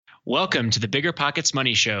Welcome to the Bigger Pockets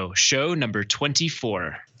Money Show, show number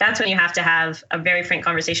 24. That's when you have to have a very frank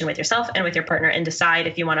conversation with yourself and with your partner and decide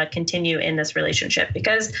if you want to continue in this relationship.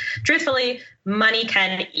 Because truthfully, money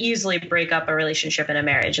can easily break up a relationship and a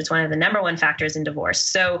marriage. It's one of the number one factors in divorce.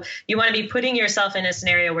 So you want to be putting yourself in a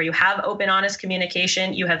scenario where you have open, honest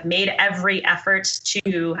communication. You have made every effort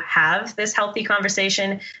to have this healthy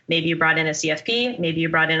conversation. Maybe you brought in a CFP. Maybe you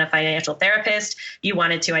brought in a financial therapist. You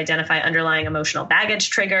wanted to identify underlying emotional baggage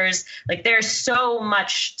triggers. Like there's so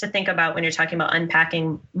much to think about when you're talking about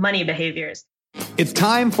unpacking money behaviors. It's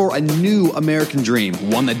time for a new American dream,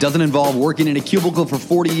 one that doesn't involve working in a cubicle for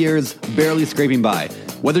 40 years, barely scraping by.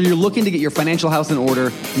 Whether you're looking to get your financial house in order,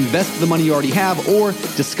 invest the money you already have, or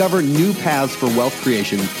discover new paths for wealth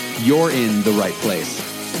creation, you're in the right place.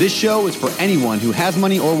 This show is for anyone who has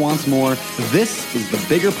money or wants more. This is the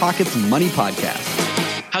Bigger Pockets Money Podcast.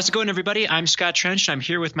 How's it going, everybody? I'm Scott Trench. I'm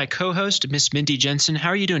here with my co-host, Miss Mindy Jensen. How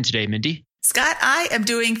are you doing today, Mindy? Scott, I am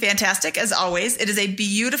doing fantastic as always. It is a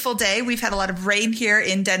beautiful day. We've had a lot of rain here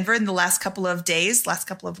in Denver in the last couple of days, last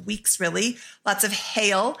couple of weeks, really. Lots of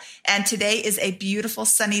hail. And today is a beautiful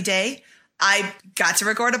sunny day. I got to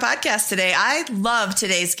record a podcast today. I love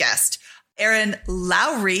today's guest, Erin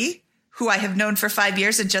Lowry, who I have known for 5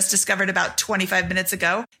 years and just discovered about 25 minutes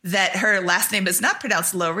ago that her last name is not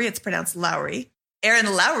pronounced Lowry, it's pronounced Lowry.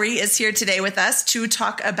 Erin Lowry is here today with us to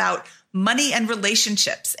talk about money and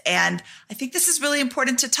relationships. And I think this is really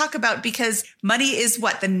important to talk about because money is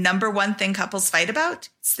what? The number one thing couples fight about?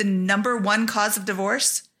 It's the number one cause of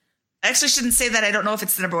divorce. I actually shouldn't say that. I don't know if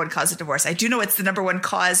it's the number one cause of divorce. I do know it's the number one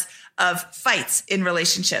cause of fights in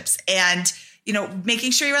relationships. And, you know,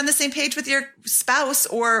 making sure you're on the same page with your spouse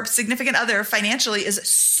or significant other financially is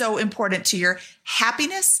so important to your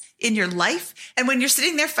happiness in your life. And when you're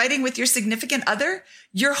sitting there fighting with your significant other,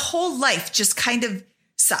 your whole life just kind of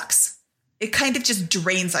sucks. It kind of just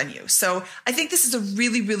drains on you. So I think this is a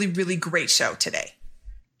really, really, really great show today.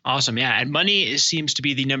 Awesome. Yeah. And money seems to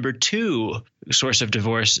be the number two source of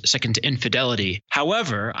divorce, second to infidelity.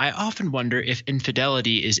 However, I often wonder if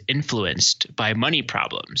infidelity is influenced by money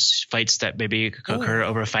problems. Fights that maybe occur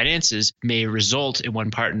over finances may result in one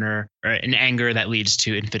partner or in anger that leads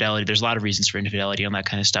to infidelity. There's a lot of reasons for infidelity and that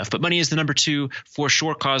kind of stuff. But money is the number two for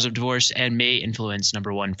sure cause of divorce and may influence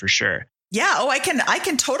number one for sure. Yeah. Oh, I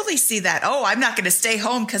can totally see that. Oh, I'm not going to stay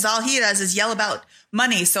home because all he does is yell about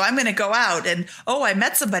money. So I'm going to go out and, oh, I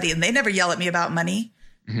met somebody and they never yell at me about money.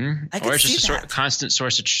 Mm-hmm. Or it's just a constant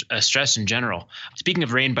source of stress in general. Speaking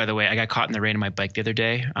of rain, by the way, I got caught in the rain on my bike the other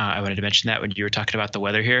day. I wanted to mention that when you were talking about the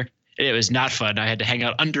weather here. It was not fun. I had to hang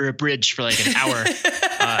out under a bridge for like an hour.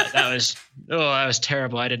 That was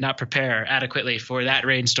terrible. I did not prepare adequately for that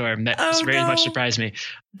rainstorm. That very much surprised me.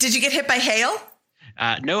 Did you get hit by hail?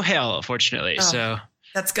 No hail, fortunately. Oh, so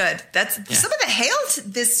that's good. Some of the hail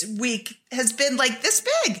this week has been like this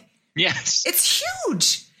big. Yes, it's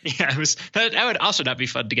huge. Yeah, that would also not be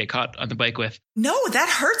fun to get caught on the bike with. No, that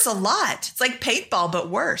hurts a lot. It's like paintball, but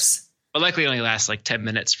worse. But likely only lasts like 10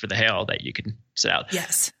 minutes for the hail that you can sit out.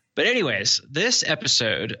 Yes. But anyways, this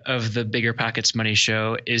episode of the Bigger Pockets Money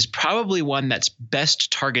Show is probably one that's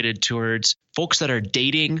best targeted towards folks that are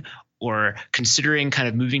dating or considering kind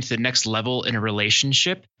of moving to the next level in a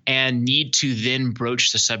relationship and need to then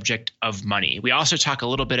broach the subject of money. We also talk a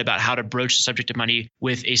little bit about how to broach the subject of money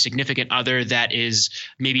with a significant other that is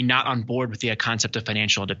maybe not on board with the concept of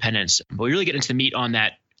financial independence. But we really get into the meat on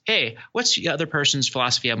that. Hey, what's the other person's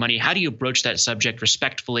philosophy of money? How do you broach that subject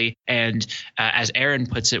respectfully? And as Erin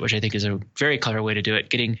puts it, which I think is a very clever way to do it,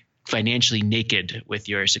 getting financially naked with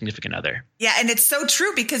your significant other. Yeah. And it's so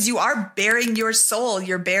true because you are bearing your soul,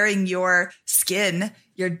 you're bearing your skin,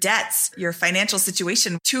 your debts, your financial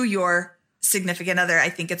situation to your significant other. I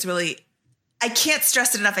think it's really, I can't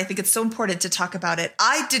stress it enough. I think it's so important to talk about it.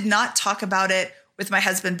 I did not talk about it with my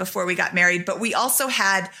husband before we got married, but we also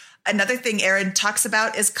had another thing Erin talks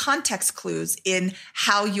about is context clues in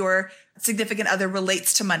how your significant other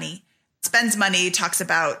relates to money, spends money, talks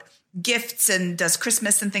about gifts and does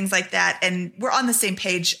Christmas and things like that. And we're on the same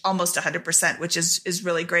page almost 100%, which is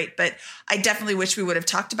really great. But I definitely wish we would have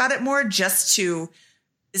talked about it more just to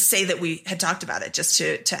say that we had talked about it, just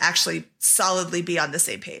to actually solidly be on the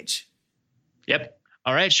same page. Yep.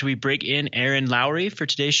 All right. Should we break in Erin Lowry for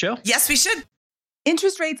today's show? Yes, we should.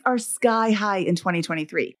 Interest rates are sky high in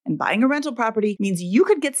 2023, and buying a rental property means you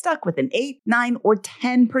could get stuck with an 8, 9, or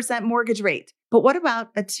 10% mortgage rate. But what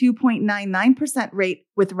about a 2.99% rate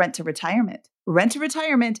with Rent to Retirement? Rent to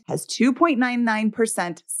Retirement has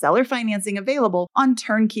 2.99% seller financing available on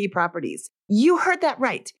turnkey properties. You heard that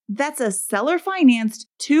right. That's a seller-financed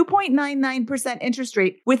 2.99% interest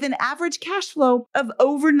rate with an average cash flow of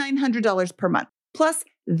over $900 per month. Plus,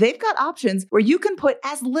 they've got options where you can put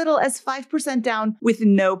as little as 5% down with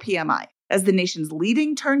no PMI. As the nation's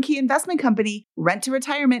leading turnkey investment company, Rent to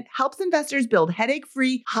Retirement helps investors build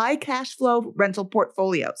headache-free, high cash flow rental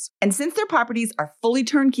portfolios. And since their properties are fully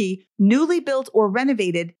turnkey, newly built or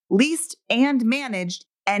renovated, leased, and managed,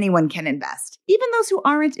 anyone can invest, even those who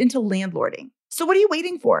aren't into landlording. So what are you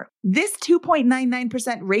waiting for? This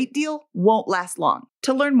 2.99% rate deal won't last long.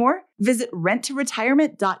 To learn more, visit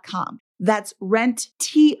renttoretirement.com. That's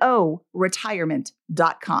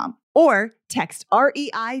renttoretirement.com. Or text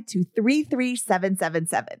REI to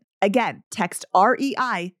 33777. Again, text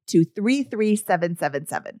REI to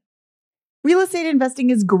 33777. Real estate investing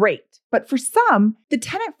is great, but for some, the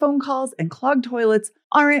tenant phone calls and clogged toilets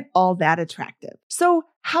aren't all that attractive. So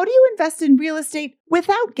how do you invest in real estate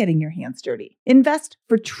without getting your hands dirty? Invest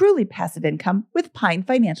for truly passive income with Pine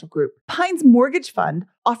Financial Group. Pine's mortgage fund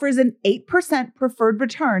offers an 8% preferred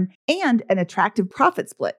return and an attractive profit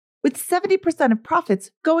split, with 70% of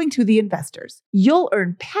profits going to the investors. You'll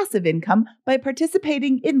earn passive income by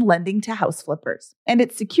participating in lending to house flippers. And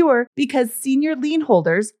it's secure because senior lien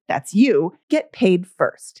holders, that's you, get paid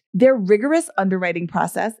first. Their rigorous underwriting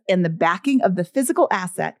process and the backing of the physical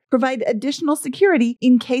asset provide additional security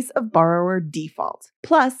in case of borrower default.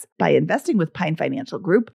 Plus, by investing with Pine Financial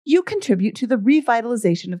Group, you contribute to the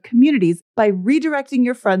revitalization of communities by redirecting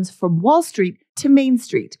your funds from Wall Street to Main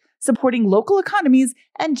Street, supporting local economies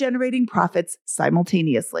and generating profits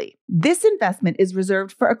simultaneously. This investment is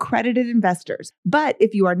reserved for accredited investors, but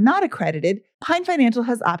if you are not accredited, Pine Financial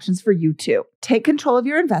has options for you too. Take control of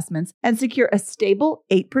your investments and secure a stable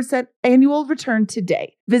 8% annual return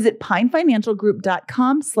today. Visit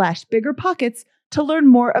pinefinancialgroup.com/biggerpockets to learn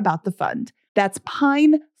more about the fund. That's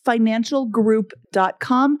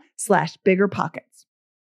pinefinancialgroup.com/biggerpockets.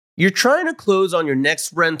 You're trying to close on your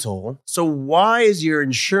next rental, so why is your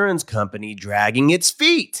insurance company dragging its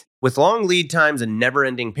feet? With long lead times and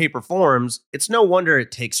never-ending paper forms, it's no wonder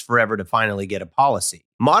it takes forever to finally get a policy.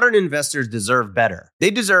 Modern investors deserve better.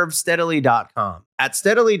 They deserve Steadily.com. At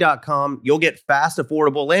Steadily.com, you'll get fast,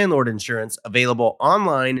 affordable landlord insurance available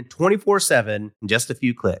online 24/7 in just a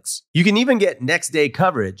few clicks. You can even get next-day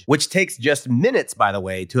coverage, which takes just minutes, by the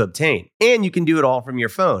way, to obtain. And you can do it all from your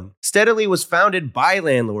phone. Steadily was founded by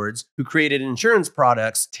landlords who created insurance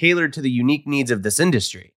products tailored to the unique needs of this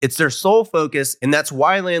industry. It's their sole focus, and that's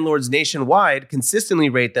why landlords nationwide consistently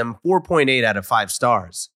rate them 4.8 out of 5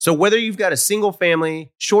 stars. So whether you've got a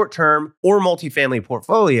single-family, short-term, or multifamily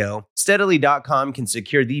portfolio, Steadily.com can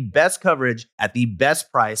secure the best coverage at the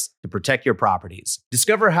best price to protect your properties.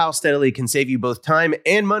 Discover how Steadily can save you both time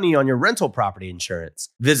and money on your rental property insurance.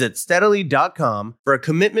 Visit Steadily.com for a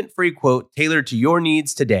commitment-free quote tailored to your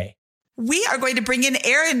needs today. We are going to bring in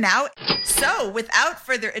Erin now. So without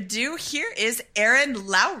further ado, here is Erin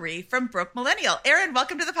Lowry from Broke Millennial. Erin,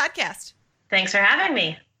 welcome to the podcast. Thanks for having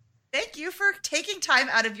me. Thank you for taking time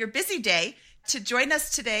out of your busy day to join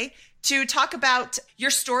us today to talk about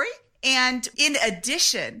your story. And in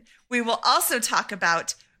addition, we will also talk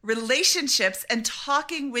about relationships and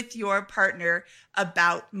talking with your partner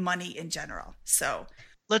about money in general. So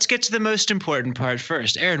let's get to the most important part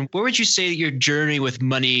first. Erin, where would you say your journey with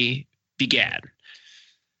money began?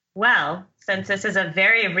 Well, since this is a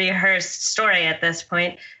very rehearsed story at this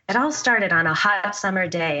point, it all started on a hot summer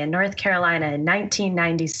day in North Carolina in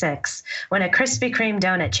 1996 when a Krispy Kreme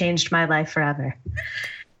donut changed my life forever.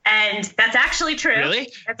 And that's actually true.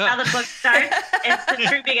 Really? That's how the book starts. It's the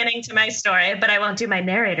true beginning to my story, but I won't do my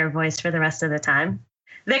narrator voice for the rest of the time.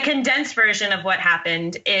 The condensed version of what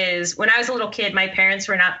happened is when I was a little kid, my parents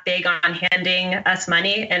were not big on handing us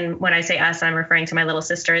money. And when I say us, I'm referring to my little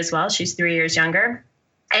sister as well. She's 3 years younger.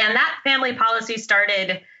 And that family policy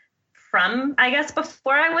started from, I guess,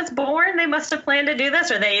 before I was born. They must have planned to do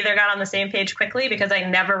this, or they either got on the same page quickly, because I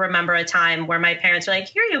never remember a time where my parents were like,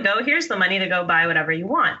 here you go, here's the money to go buy whatever you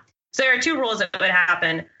want. So there are two rules that would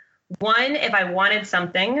happen. One, if I wanted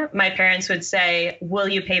something, my parents would say, will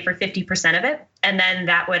you pay for 50% of it? And then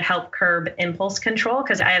that would help curb impulse control,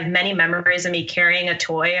 because I have many memories of me carrying a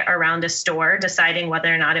toy around a store, deciding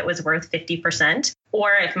whether or not it was worth 50%.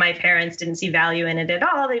 Or if my parents didn't see value in it at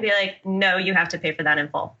all, they'd be like, no, you have to pay for that in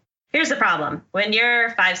full. Here's the problem. When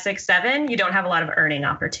you're 5, 6, 7, you don't have a lot of earning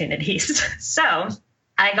opportunities. So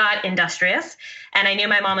I got industrious, and I knew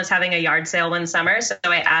my mom was having a yard sale one summer. So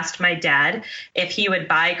I asked my dad if he would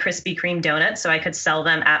buy Krispy Kreme donuts so I could sell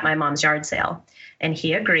them at my mom's yard sale. And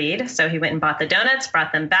he agreed. So he went and bought the donuts,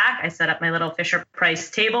 brought them back. I set up my little Fisher-Price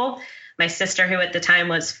table. My sister, who at the time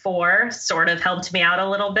was 4, sort of helped me out a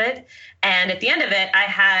little bit. And at the end of it, I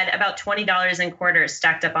had about $20 in quarters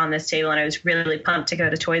stacked up on this table, and I was really pumped to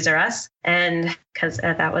go to Toys R Us. And because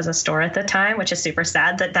that was a store at the time, which is super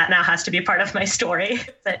sad that now has to be part of my story,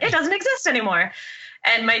 that it doesn't exist anymore.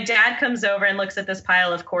 And my dad comes over and looks at this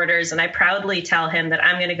pile of quarters, and I proudly tell him that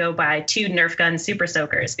I'm going to go buy 2 Nerf gun Super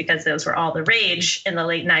Soakers because those were all the rage in the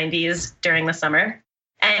late 90s during the summer.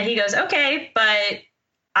 And he goes, okay, but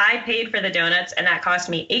I paid for the donuts and that cost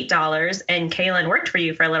me $8, and Kaylin worked for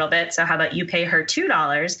you for a little bit. So how about you pay her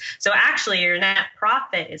 $2? So actually your net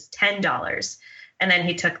profit is $10. And then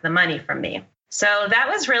he took the money from me. So that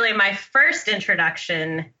was really my first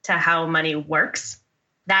introduction to how money works.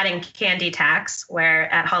 That and candy tax, where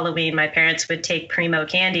at Halloween, my parents would take Primo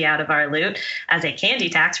candy out of our loot as a candy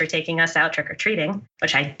tax for taking us out trick-or-treating,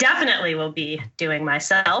 which I definitely will be doing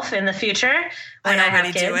myself in the future when I have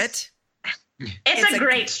kids. Do it. It's a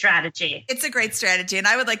great strategy. It's a great strategy. And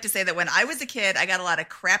I would like to say that when I was a kid, I got a lot of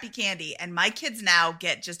crappy candy, and my kids now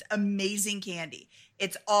get just amazing candy.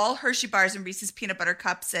 It's all Hershey bars and Reese's peanut butter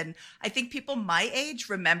cups. And I think people my age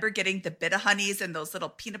remember getting the Bit-O-Honeys and those little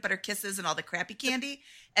peanut butter kisses and all the crappy candy.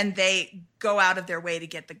 And they go out of their way to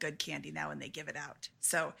get the good candy now, and they give it out.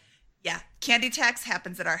 So yeah, candy tax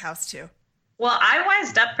happens at our house too. Well, I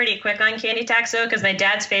wised up pretty quick on candy tax, though, because my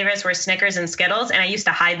dad's favorites were Snickers and Skittles, and I used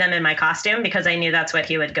to hide them in my costume because I knew that's what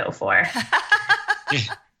he would go for.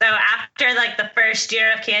 So after like the first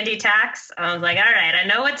year of candy tax, I was like, all right, I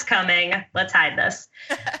know what's coming. Let's hide this.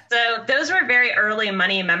 So those were very early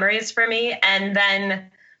money memories for me. And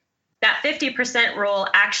then that 50% rule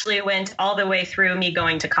actually went all the way through me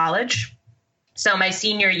going to college. So my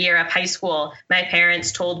senior year of high school, my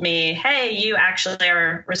parents told me, hey, you actually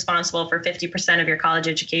are responsible for 50% of your college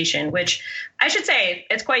education, which I should say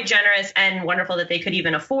it's quite generous and wonderful that they could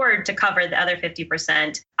even afford to cover the other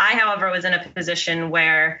 50%. I, however, was in a position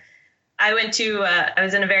where I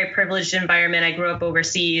was in a very privileged environment. I grew up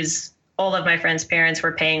overseas. All of my friends' parents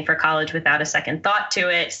were paying for college without a second thought to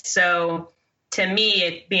it. So to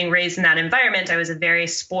me, being raised in that environment, I was a very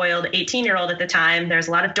spoiled 18-year-old at the time. There's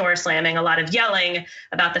a lot of door slamming, a lot of yelling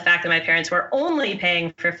about the fact that my parents were only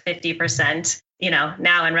paying for 50%.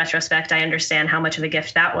 Now in retrospect, I understand how much of a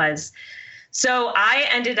gift that was. So I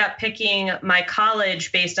ended up picking my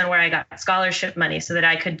college based on where I got scholarship money so that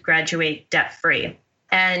I could graduate debt-free.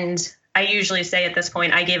 And I usually say at this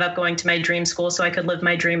point, I gave up going to my dream school so I could live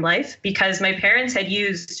my dream life, because my parents had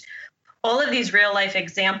used all of these real life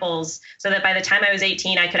examples so that by the time I was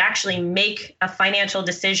 18, I could actually make a financial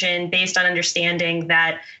decision based on understanding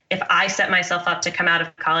that if I set myself up to come out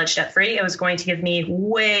of college debt free, it was going to give me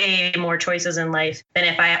way more choices in life than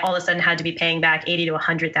if I all of a sudden had to be paying back $80,000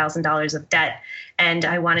 to $100,000 of debt. And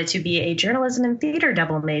I wanted to be a journalism and theater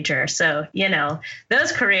double major. So,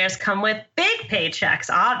 those careers come with big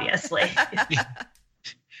paychecks, obviously.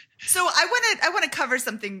 So I want to cover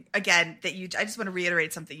something again I just want to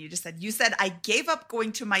reiterate something you just said. You said, I gave up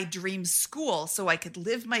going to my dream school so I could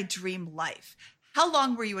live my dream life. How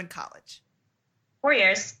long were you in college? 4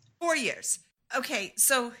 years. 4 years. Okay.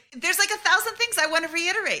 So there's like 1,000 things I want to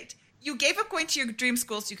reiterate. You gave up going to your dream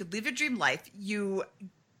school so you could live your dream life. You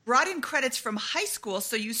brought in credits from high school.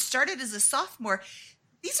 So you started as a sophomore.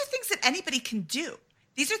 These are things that anybody can do.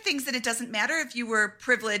 These are things that it doesn't matter if you were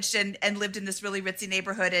privileged and lived in this really ritzy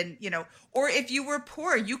neighborhood and, or if you were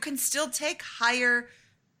poor, you can still take higher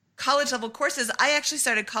college level courses. I actually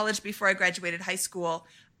started college before I graduated high school,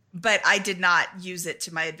 but I did not use it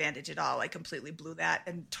to my advantage at all. I completely blew that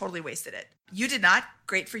and totally wasted it. You did not.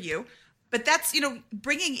 Great for you. But that's,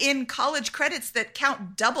 bringing in college credits that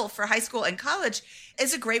count double for high school and college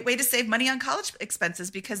is a great way to save money on college expenses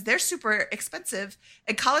because they're super expensive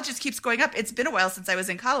and college just keeps going up. It's been a while since I was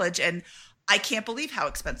in college and I can't believe how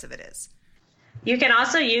expensive it is. You can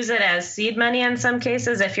also use it as seed money in some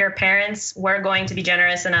cases if your parents were going to be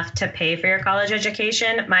generous enough to pay for your college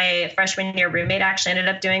education. My freshman year roommate actually ended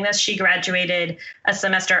up doing this. She graduated a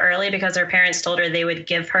semester early because her parents told her they would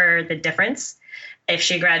give her the difference if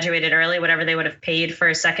she graduated early, whatever they would have paid for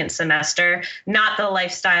a second semester, not the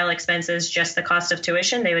lifestyle expenses, just the cost of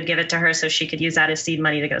tuition. They would give it to her so she could use that as seed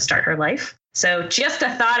money to go start her life. So just a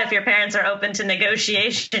thought, if your parents are open to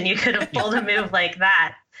negotiation, you could have pulled a move like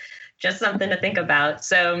that. Just something to think about.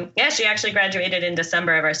 So yeah, she actually graduated in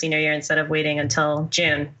December of our senior year instead of waiting until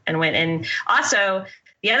June and went. And also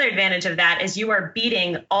the other advantage of that is you are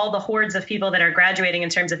beating all the hordes of people that are graduating in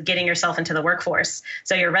terms of getting yourself into the workforce.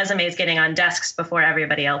 So your resume is getting on desks before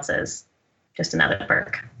everybody else's. Just another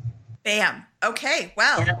perk. Bam. Okay.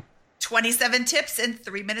 Well, yeah. 27 tips and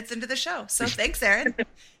 3 minutes into the show. So thanks, Erin.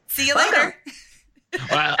 See you later.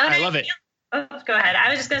 Well, I love it. Oh, go ahead. I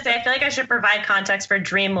was just going to say, I feel like I should provide context for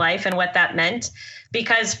dream life and what that meant.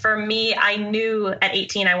 Because for me, I knew at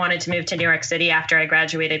 18 I wanted to move to New York City after I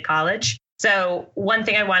graduated college. So one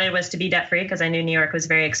thing I wanted was to be debt free because I knew New York was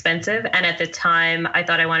very expensive. And at the time, I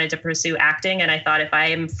thought I wanted to pursue acting. And I thought if I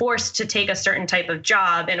am forced to take a certain type of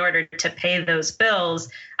job in order to pay those bills,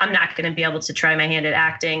 I'm not going to be able to try my hand at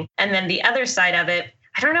acting. And then the other side of it,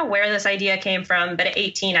 I don't know where this idea came from, but at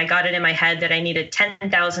 18, I got it in my head that I needed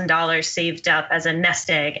 $10,000 saved up as a nest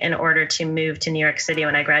egg in order to move to New York City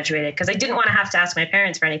when I graduated, because I didn't want to have to ask my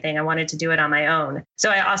parents for anything. I wanted to do it on my own. So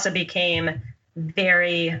I also became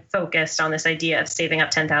very focused on this idea of saving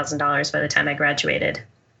up $10,000 by the time I graduated.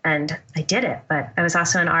 And I did it, but I was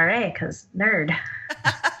also an RA because nerd.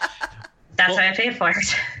 That's why I paid for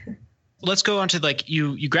it. Let's go on to like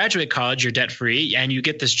you graduate college, you're debt free, and you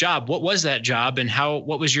get this job. What was that job, and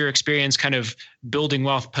what was your experience kind of building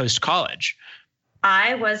wealth post college?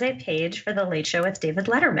 I was a page for The Late Show with David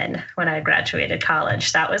Letterman when I graduated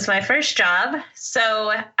college. That was my first job.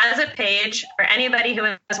 So as a page, for anybody who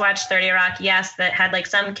has watched 30 Rock, yes, that had like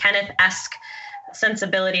some Kenneth-esque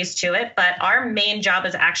sensibilities to it, but our main job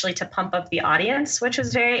is actually to pump up the audience, which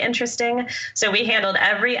was very interesting. So we handled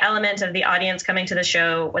every element of the audience coming to the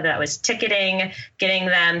show, whether that was ticketing, getting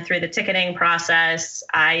them through the ticketing process.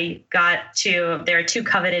 There are two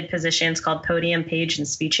coveted positions called podium page and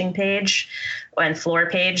speeching page and floor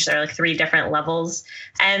page. There are like 3 different levels.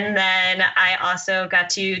 And then I also got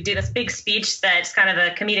to do this big speech that's kind of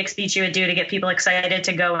a comedic speech you would do to get people excited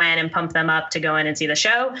to go in and pump them up to go in and see the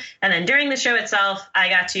show. And then during the show itself, I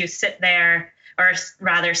got to sit there, or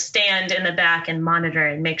rather stand in the back and monitor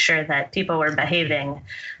and make sure that people were behaving.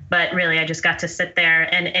 But really, I just got to sit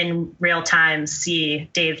there and in real time see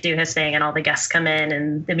Dave do his thing and all the guests come in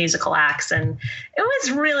and the musical acts. And it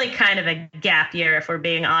was really kind of a gap year, if we're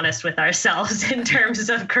being honest with ourselves, in terms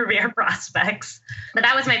of career prospects. But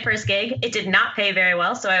that was my first gig. It did not pay very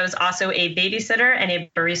well. So I was also a babysitter and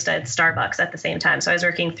a barista at Starbucks at the same time. So I was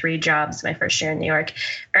working 3 jobs my first year in New York,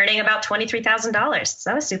 earning about $23,000. So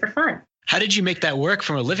that was super fun. How did you make that work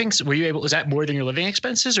from a living? Was that more than your living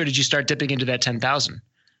expenses, or did you start dipping into that 10,000?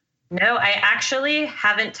 No, I actually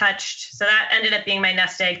haven't touched. So that ended up being my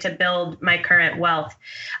nest egg to build my current wealth.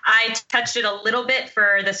 I touched it a little bit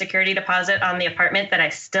for the security deposit on the apartment that I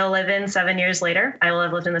still live in 7 years later. I will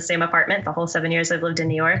have lived in the same apartment the whole 7 years I've lived in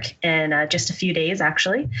New York in just a few days,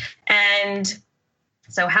 actually. And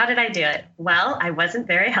so how did I do it? Well, I wasn't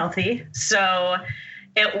very healthy. So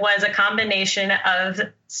it was a combination of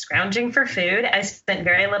scrounging for food. I spent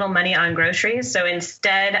very little money on groceries. So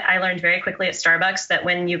instead, I learned very quickly at Starbucks that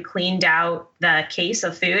when you cleaned out the case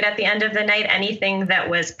of food at the end of the night, anything that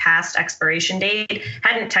was past expiration date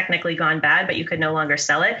hadn't technically gone bad, but you could no longer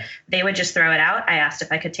sell it. They would just throw it out. I asked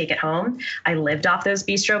if I could take it home. I lived off those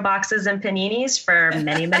bistro boxes and paninis for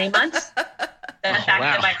many, many months. The fact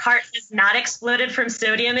that my heart has not exploded from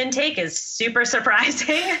sodium intake is super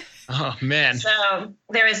surprising. Oh, man. So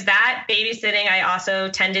there was that. Babysitting, I also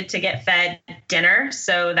tended to get fed dinner.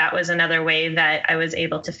 So that was another way that I was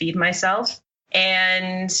able to feed myself.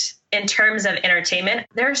 And in terms of entertainment,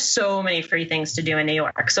 there are so many free things to do in New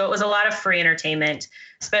York. So it was a lot of free entertainment,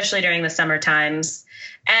 especially during the summer times.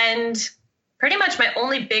 And pretty much my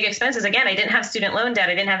only big expenses, again, I didn't have student loan debt.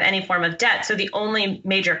 I didn't have any form of debt. So the only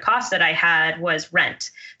major cost that I had was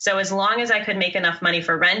rent. So as long as I could make enough money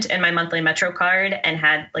for rent and my monthly Metro card and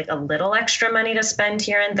had like a little extra money to spend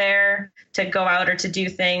here and there to go out or to do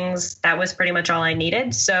things, that was pretty much all I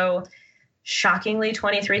needed. So shockingly,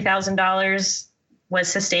 $23,000 was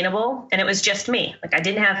sustainable. And it was just me. Like I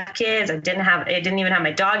didn't have kids. I didn't even have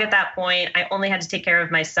my dog at that point. I only had to take care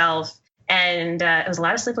of myself. And it was a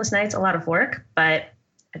lot of sleepless nights, a lot of work, but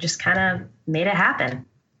I just kind of made it happen.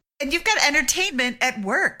 And you've got entertainment at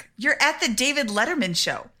work. You're at the David Letterman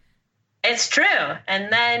show. It's true.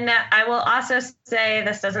 And then I will also say,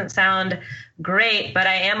 this doesn't sound great, but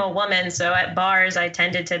I am a woman. So at bars, I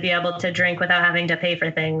tended to be able to drink without having to pay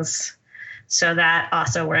for things. So that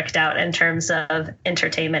also worked out in terms of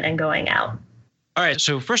entertainment and going out. All right.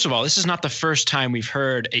 So first of all, this is not the first time we've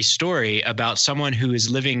heard a story about someone who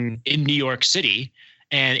is living in New York City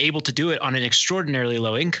and able to do it on an extraordinarily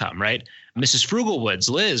low income, right? Mrs. Frugalwoods,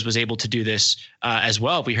 Liz, was able to do this as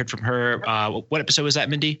well. We heard from her. What episode was that,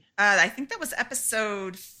 Mindy? I think that was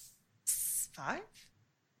episode 5.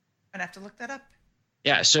 I'd have to look that up.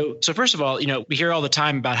 Yeah. So first of all, we hear all the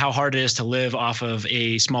time about how hard it is to live off of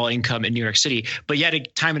a small income in New York City. But yet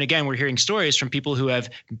time and again, we're hearing stories from people who have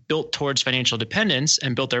built towards financial dependence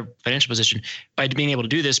and built their financial position by being able to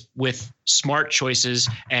do this with smart choices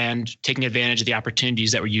and taking advantage of the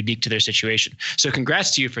opportunities that were unique to their situation. So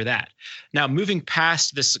congrats to you for that. Now, moving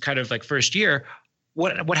past this kind of like first year,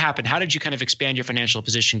 what happened? How did you kind of expand your financial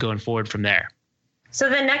position going forward from there? So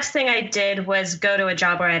the next thing I did was go to a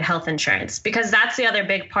job where I had health insurance, because that's the other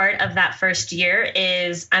big part of that first year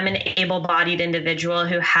is I'm an able-bodied individual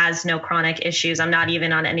who has no chronic issues. I'm not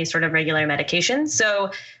even on any sort of regular medication.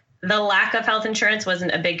 So the lack of health insurance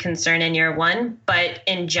wasn't a big concern in year one, but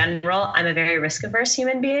in general, I'm a very risk-averse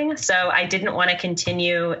human being. So I didn't want to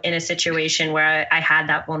continue in a situation where I had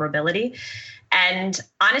that vulnerability. And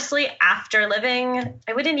honestly, after living,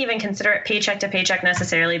 I wouldn't even consider it paycheck to paycheck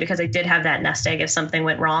necessarily, because I did have that nest egg if something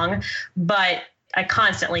went wrong, but I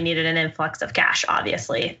constantly needed an influx of cash,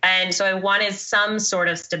 obviously. And so I wanted some sort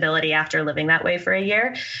of stability after living that way for a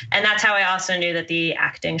year. And that's how I also knew that the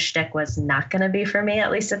acting shtick was not going to be for me, at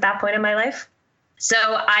least at that point in my life. So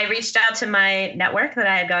I reached out to my network that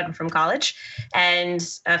I had gotten from college and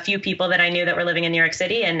a few people that I knew that were living in New York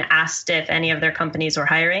City and asked if any of their companies were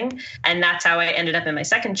hiring. And that's how I ended up in my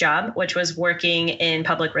second job, which was working in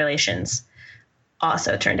public relations.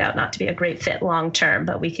 Also turned out not to be a great fit long term,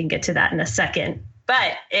 but we can get to that in a second.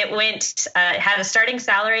 But it had a starting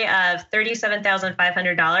salary of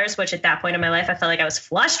 $37,500, which at that point in my life, I felt like I was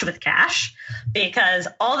flushed with cash because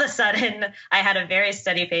all of a sudden I had a very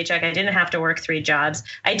steady paycheck. I didn't have to work 3 jobs.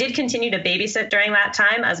 I did continue to babysit during that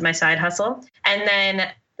time as my side hustle. And then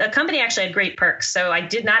the company actually had great perks. So I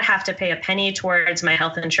did not have to pay a penny towards my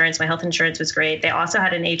health insurance. My health insurance was great. They also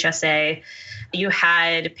had an HSA. You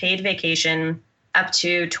had paid vacation, up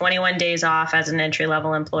to 21 days off as an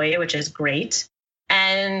entry-level employee, which is great.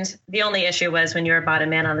 And the only issue was when you were bottom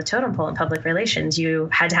man on the totem pole in public relations, you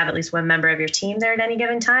had to have at least one member of your team there at any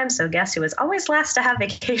given time. So guess who was always last to have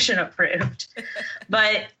vacation approved?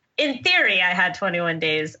 But in theory, I had 21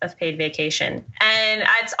 days of paid vacation. And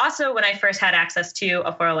it's also when I first had access to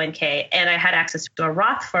a 401k, and I had access to a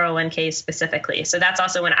Roth 401k specifically. So that's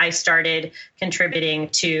also when I started contributing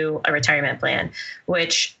to a retirement plan,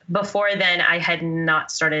 which before then I had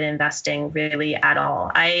not started investing really at all.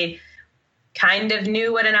 I kind of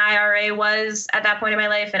knew what an IRA was at that point in my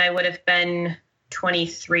life, and I would have been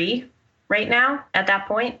 23 right now at that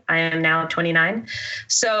point. I am now 29.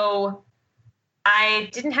 So I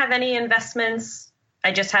didn't have any investments.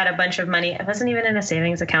 I just had a bunch of money. It wasn't even in a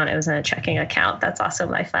savings account. It was in a checking account. That's also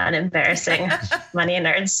my fun, embarrassing money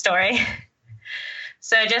nerd story.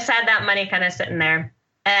 So I just had that money kind of sitting there.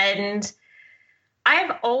 And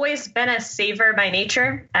I've always been a saver by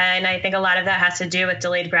nature. And I think a lot of that has to do with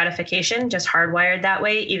delayed gratification, just hardwired that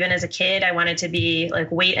way. Even as a kid, I wanted to be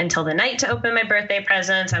wait until the night to open my birthday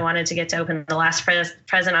presents. I wanted to get to open the last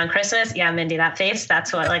present on Christmas. Yeah, Mindy, that face,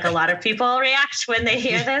 that's what a lot of people react when they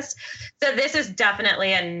hear this. So this is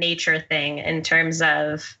definitely a nature thing in terms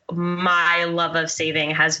of my love of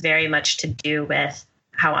saving has very much to do with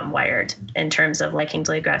how I'm wired in terms of liking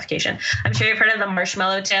delayed gratification. I'm sure you've heard of the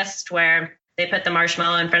marshmallow test where they put the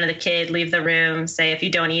marshmallow in front of the kid, leave the room, say, if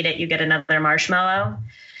you don't eat it, you get another marshmallow.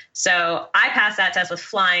 So I passed that test with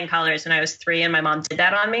flying colors when I was 3, and my mom did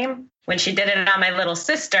that on me. When she did it on my little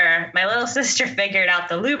sister figured out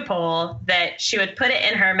the loophole that she would put it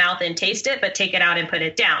in her mouth and taste it, but take it out and put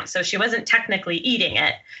it down. So she wasn't technically eating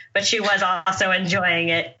it, but she was also enjoying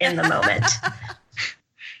it in the moment.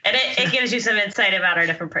 And it gives you some insight about our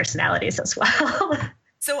different personalities as well.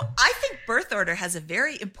 So I think birth order has a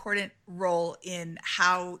very important role in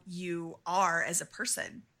how you are as a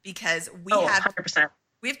person, because we have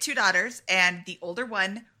 2 daughters, and the older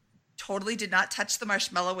one totally did not touch the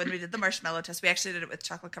marshmallow when we did the marshmallow test. We actually did it with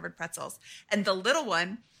chocolate covered pretzels. And the little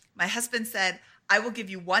one, my husband said, I will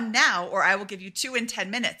give you 1 now, or I will give you 2 in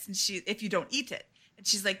 10 minutes. And if you don't eat it. And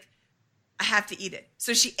she's like, I have to eat it.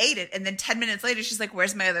 So she ate it. And then 10 minutes later, she's like,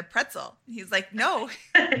 where's my other pretzel? And he's like, no.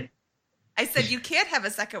 I said, you can't have a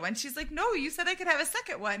second one. She's like, no, you said I could have a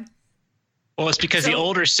second one. Well, it's because the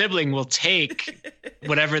older sibling will take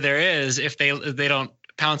whatever there is if they don't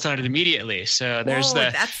pounce on it immediately. So there's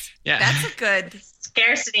that's a good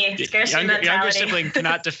scarcity mentality. Younger sibling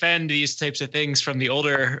cannot defend these types of things from the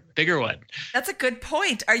older, bigger one. That's a good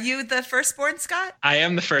point. Are you the firstborn, Scott? I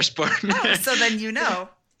am the firstborn. Oh, so then you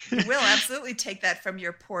will absolutely take that from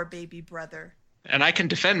your poor baby brother. And I can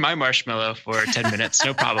defend my marshmallow for 10 minutes,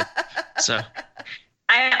 no problem. So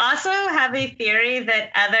I also have a theory that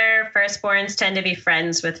other firstborns tend to be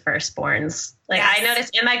friends with firstborns. Yes. I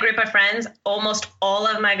noticed in my group of friends, almost all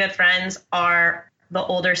of my good friends are the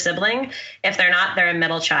older sibling. If they're not, they're a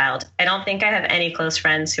middle child. I don't think I have any close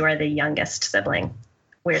friends who are the youngest sibling,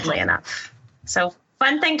 weirdly enough. So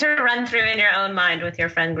fun thing to run through in your own mind with your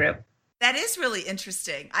friend group. That is really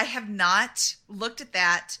interesting. I have not looked at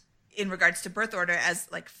that in regards to birth order as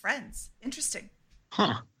like friends. Interesting.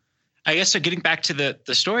 Huh. I guess so getting back to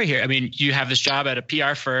the story here, I mean, you have this job at a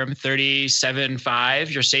PR firm,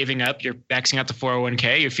 37.5, you're saving up, you're maxing out the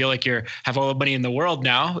 401k, you feel like you have all the money in the world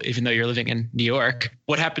now, even though you're living in New York.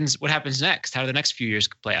 What happens next? How do the next few years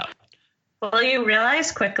play out? Well, you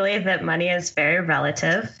realize quickly that money is very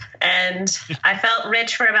relative. And I felt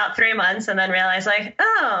rich for about 3 months and then realized like,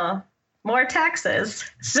 oh, more taxes.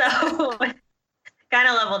 So kind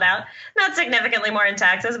of leveled out, not significantly more in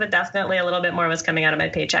taxes, but definitely a little bit more was coming out of my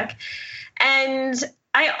paycheck. And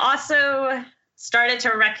I also started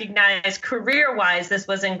to recognize career-wise, this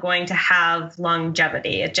wasn't going to have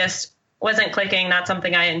longevity. It just wasn't clicking, not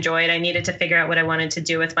something I enjoyed. I needed to figure out what I wanted to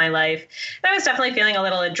do with my life. And I was definitely feeling a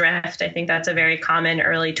little adrift. I think that's a very common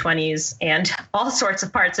early 20s and all sorts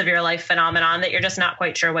of parts of your life phenomenon that you're just not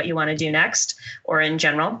quite sure what you want to do next or in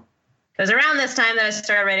general. It was around this time that I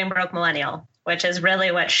started writing Broke Millennial, which is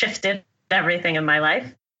really what shifted everything in my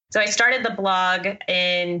life. So I started the blog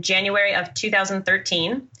in January of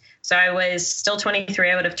 2013. So I was still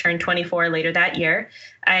 23. I would have turned 24 later that year.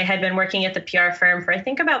 I had been working at the PR firm for I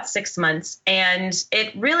think about 6 months. And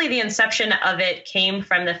it really, the inception of it came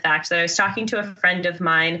from the fact that I was talking to a friend of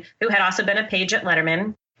mine who had also been a page at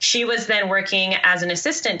Letterman. She was then working as an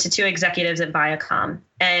assistant to 2 executives at Viacom.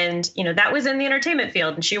 And, that was in the entertainment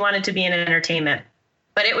field and she wanted to be in entertainment.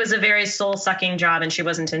 But it was a very soul-sucking job and she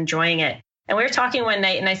wasn't enjoying it. And we were talking one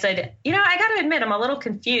night and I said, I got to admit, I'm a little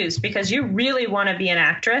confused because you really want to be an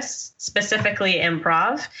actress, specifically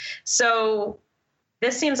improv. So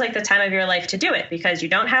this seems like the time of your life to do it because you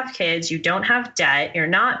don't have kids, you don't have debt, you're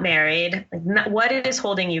not married. What is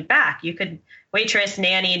holding you back? You could waitress,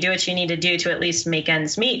 nanny, do what you need to do to at least make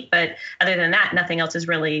ends meet. But other than that, nothing else is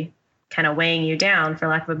really kind of weighing you down, for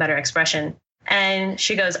lack of a better expression. And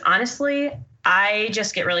she goes, honestly, I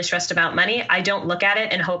just get really stressed about money. I don't look at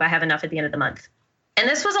it and hope I have enough at the end of the month. And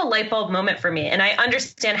this was a light bulb moment for me. And I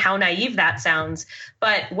understand how naive that sounds,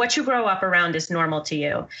 but what you grow up around is normal to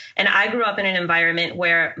you. And I grew up in an environment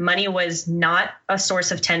where money was not a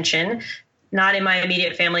source of tension, not in my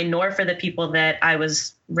immediate family, nor for the people that I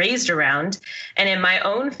was raised around. And in my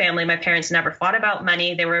own family, my parents never fought about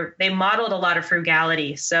money. They modeled a lot of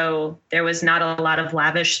frugality. So there was not a lot of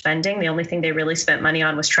lavish spending. The only thing they really spent money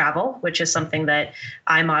on was travel, which is something that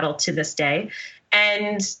I model to this day.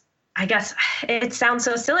 And I guess it sounds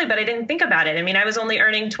so silly, but I didn't think about it. I mean, I was only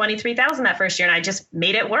earning $23,000 that first year and I just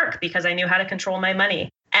made it work because I knew how to control my money.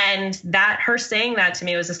 And her saying that to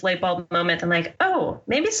me was this light bulb moment. I'm like, oh,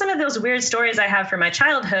 maybe some of those weird stories I have from my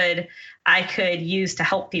childhood, I could use to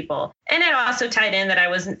help people. And it also tied in that I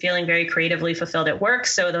wasn't feeling very creatively fulfilled at work.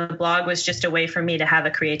 So the blog was just a way for me to have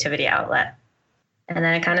a creativity outlet. And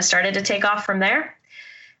then it kind of started to take off from there.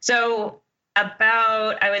 So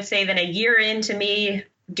about, I would say then a year into me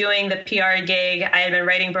doing the PR gig, I had been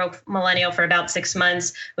writing Broke Millennial for about 6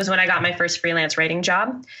 months, was when I got my first freelance writing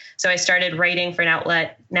job. So I started writing for an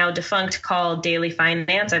outlet now defunct called Daily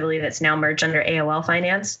Finance. I believe it's now merged under AOL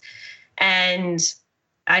Finance. And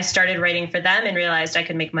I started writing for them and realized I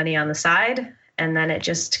could make money on the side. And then it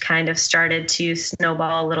just kind of started to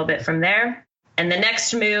snowball a little bit from there. And the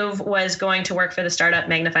next move was going to work for the startup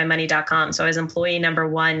MagnifyMoney.com. So I was employee number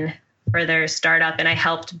 1 for their startup, and I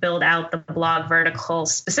helped build out the blog vertical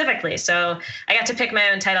specifically. So I got to pick my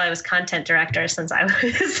own title. I was content director since I was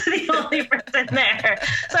the only person there.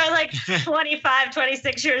 So I was like 25,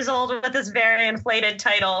 26 years old with this very inflated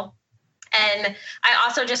title. And I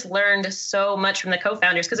also just learned so much from the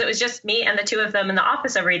co-founders because it was just me and the 2 of them in the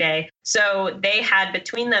office every day. So they had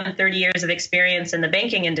between them 30 years of experience in the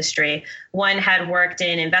banking industry. One had worked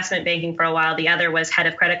in investment banking for a while. The other was head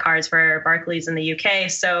of credit cards for Barclays in the UK.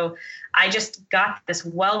 So I just got this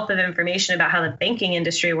wealth of information about how the banking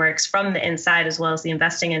industry works from the inside as well as the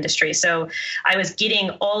investing industry. So I was getting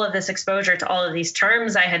all of this exposure to all of these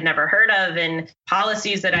terms I had never heard of and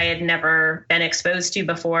policies that I had never been exposed to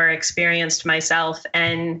before, experienced myself.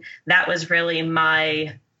 And that was really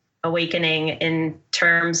my awakening in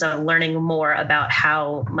terms of learning more about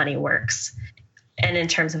how money works. And in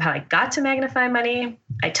terms of how I got to Magnify Money,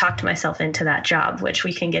 I talked myself into that job, which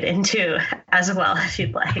we can get into as well if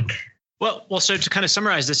you'd like. Well, so to kind of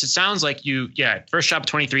summarize this, it sounds like first job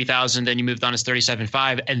 23,000, then you moved on to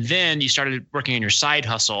 37.5, and then you started working on your side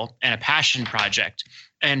hustle and a passion project.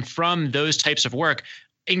 And from those types of work,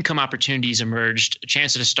 income opportunities emerged, a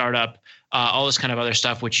chance at a startup, all this kind of other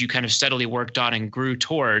stuff, which you kind of steadily worked on and grew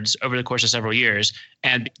towards over the course of several years.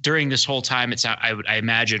 And during this whole time, I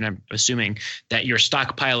imagine, I'm assuming that your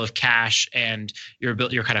stockpile of cash and your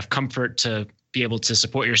kind of comfort to be able to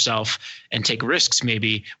support yourself and take risks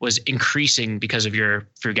maybe was increasing because of your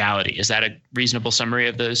frugality. Is that a reasonable summary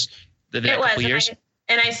of those? Couple years?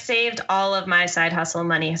 And I saved all of my side hustle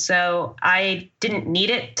money. So I didn't need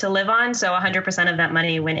it to live on. So 100% of that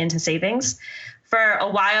money went into savings. For a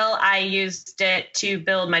while, I used it to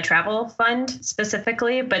build my travel fund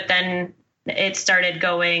specifically, but then it started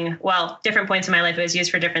going, well, different points in my life it was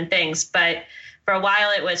used for different things. But for a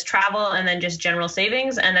while, it was travel and then just general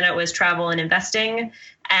savings. And then it was travel and investing.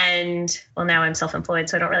 And well, now I'm self-employed,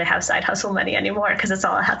 so I don't really have side hustle money anymore because it's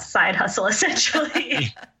all a side hustle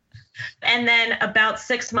essentially. And then about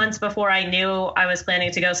 6 months before I knew I was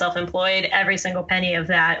planning to go self-employed, every single penny of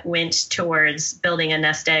that went towards building a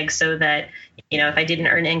nest egg so that, if I didn't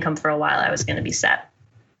earn income for a while, I was going to be set.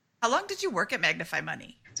 How long did you work at Magnify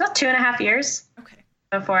Money? It's about 2.5 years. Okay.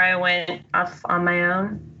 Before I went off on my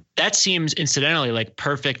own. That seems incidentally like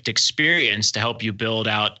perfect experience to help you build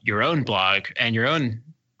out your own blog and your own,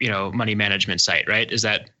 money management site, right? Is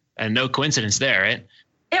that no coincidence there, right?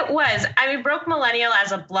 It was. I mean, Broke Millennial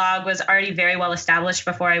as a blog was already very well established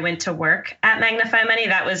before I went to work at Magnify Money.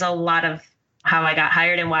 That was a lot of how I got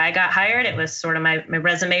hired and why I got hired. It was sort of my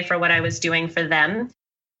resume for what I was doing for them.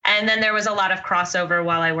 And then there was a lot of crossover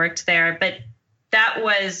while I worked there. But that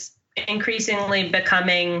was increasingly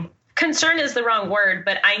becoming, concern is the wrong word,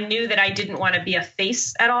 but I knew that I didn't want to be a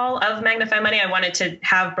face at all of Magnify Money. I wanted to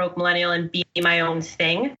have Broke Millennial and be my own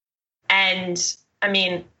thing. And I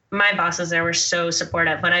mean, my bosses there were so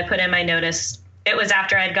supportive. When I put in my notice, it was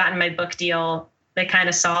after I'd gotten my book deal. They kind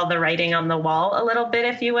of saw the writing on the wall a little bit,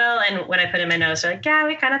 if you will. And when I put in my notice, they're like, yeah,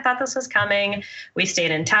 we kind of thought this was coming. We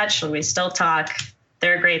stayed in touch. We still talk.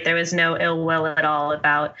 They're great. There was no ill will at all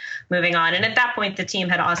about moving on. And at that point, the team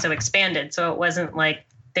had also expanded. So it wasn't like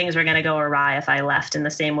things were going to go awry if I left in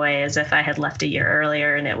the same way as if I had left a year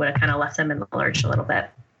earlier, and it would have kind of left them in the lurch a little bit.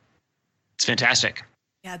 It's fantastic.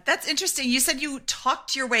 Yeah, that's interesting. You said you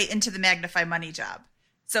talked your way into the Magnify Money job.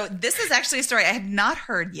 So this is actually a story I had not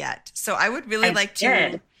heard yet. So I would really like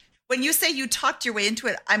to, when you say you talked your way into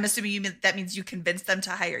it, I'm assuming that means you convinced them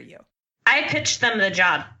to hire you. I pitched them the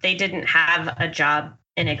job. They didn't have a job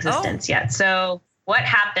in existence yet. So what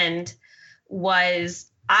happened was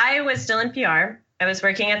I was still in PR. I was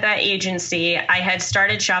working at that agency. I had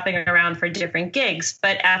started shopping around for different gigs,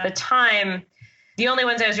 but at the time, the only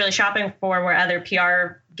ones I was really shopping for were other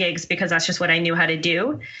PR gigs because that's just what I knew how to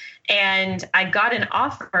do. And I got an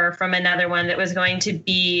offer from another one that was going to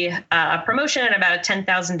be a promotion and about a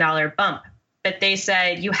 $10,000 bump. But they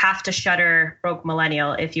said, you have to shutter Broke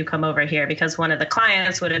Millennial if you come over here, because one of the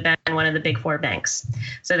clients would have been one of the big four banks.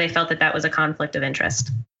 So they felt that was a conflict of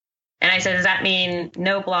interest. And I said, does that mean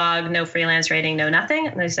no blog, no freelance writing, no nothing?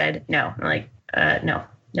 And they said, no. I'm like,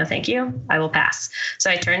 no, thank you. I will pass.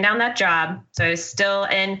 So I turned down that job. So I was still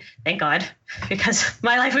in, thank God, because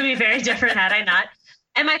my life would be very different had I not.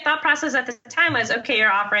 And my thought process at the time was, okay,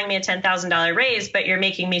 you're offering me a $10,000 raise, but you're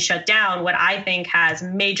making me shut down what I think has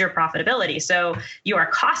major profitability. So you are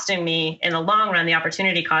costing me in the long run. The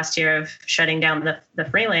opportunity cost here of shutting down the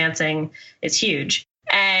freelancing is huge.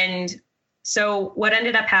 And so what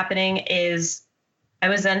ended up happening is I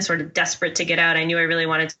was then sort of desperate to get out. I knew I really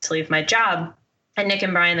wanted to leave my job. And Nick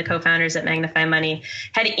and Brian, the co-founders at Magnify Money,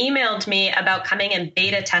 had emailed me about coming and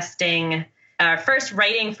beta testing, first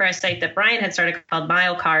writing for a site that Brian had started called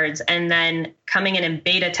Mile Cards, and then coming in and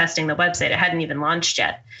beta testing the website. It hadn't even launched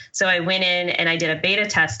yet. So I went in and I did a beta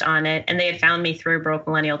test on it, and they had found me through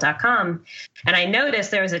brokemillennial.com. And I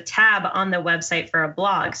noticed there was a tab on the website for a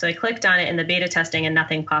blog. So I clicked on it in the beta testing and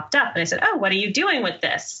nothing popped up. And I said, oh, what are you doing with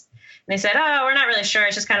this? And they said, oh, we're not really sure.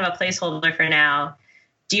 It's just kind of a placeholder for now.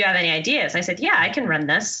 Do you have any ideas? I said, yeah, I can run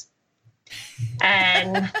this.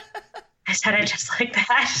 And I said it just like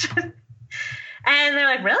that. And they're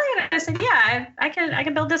like, really? And I said, yeah, I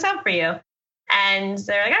can build this out for you. And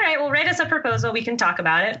they're like, all right, well, write us a proposal. We can talk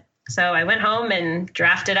about it. So I went home and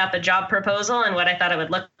drafted up a job proposal and what I thought it would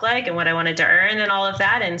look like and what I wanted to earn and all of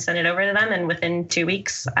that, and sent it over to them. And within 2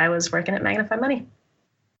 weeks, I was working at Magnify Money.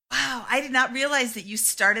 Wow. I did not realize that you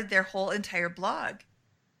started their whole entire blog.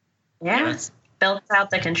 Yeah. Built out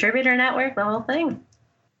the contributor network, the whole thing.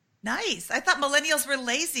 Nice. I thought millennials were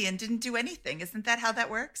lazy and didn't do anything. Isn't that how that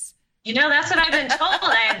works? You know, that's what I've been told.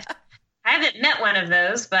 I haven't met one of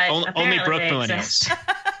those, but only broke millennials.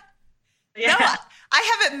 Yeah. No,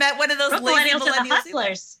 I haven't met one of those broke lazy millennials. millennials.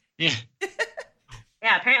 Hustlers. Yeah.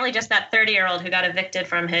 Yeah, apparently just that 30-year-old who got evicted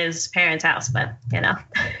from his parents' house, but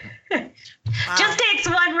Wow. Just takes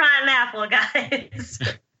one rotten apple, guys.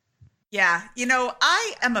 Yeah.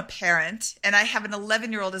 I am a parent and I have an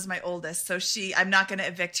 11-year-old as my oldest. So I'm not going to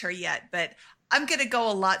evict her yet, but I'm going to go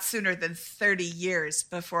a lot sooner than 30 years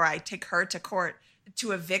before I take her to court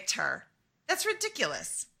to evict her. That's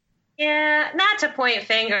ridiculous. Yeah, not to point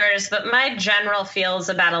fingers, but my general feels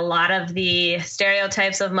about a lot of the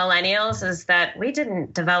stereotypes of millennials is that we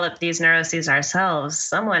didn't develop these neuroses ourselves.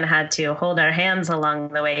 Someone had to hold our hands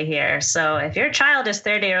along the way here. So if your child is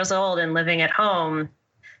 30 years old and living at home,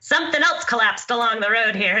 something else collapsed along the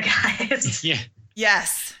road here, guys. Yeah.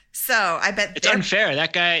 Yes. So I bet it's unfair.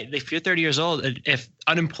 That guy, if you're 30 years old, if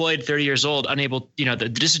unemployed, 30 years old, unable, the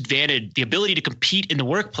disadvantage, the ability to compete in the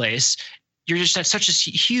workplace, you're just at such a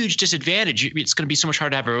huge disadvantage. It's going to be so much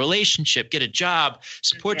harder to have a relationship, get a job,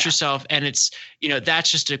 support yourself. And it's, that's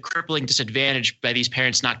just a crippling disadvantage by these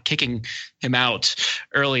parents not kicking him out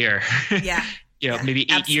earlier. Yeah.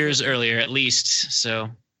 Maybe 8 years earlier at least. So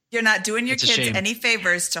you're not doing your kids any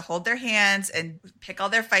favors to hold their hands and pick all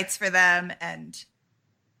their fights for them. And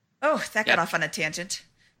that got off on a tangent.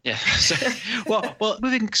 Yeah. So, well,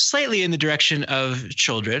 moving slightly in the direction of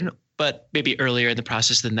children, but maybe earlier in the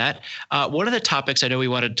process than that. One of the topics I know we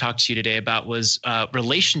wanted to talk to you today about was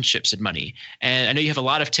relationships and money. And I know you have a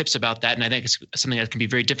lot of tips about that. And I think it's something that can be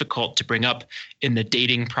very difficult to bring up in the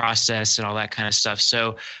dating process and all that kind of stuff.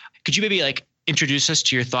 So could you maybe introduce us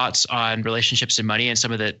to your thoughts on relationships and money and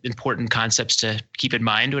some of the important concepts to keep in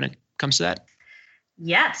mind when it comes to that?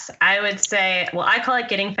 Yes, I would say, I call it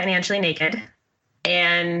getting financially naked.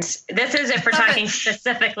 And this is if we're talking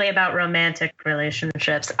specifically about romantic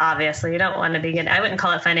relationships. Obviously, you don't want to begin. I wouldn't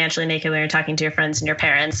call it financially naked when you're talking to your friends and your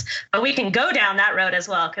parents, but we can go down that road as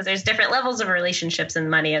well because there's different levels of relationships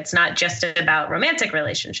and money. It's not just about romantic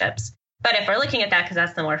relationships. But if we're looking at that, because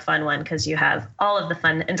that's the more fun one, because you have all of the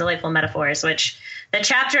fun and delightful metaphors, which the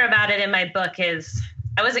chapter about it in my book is,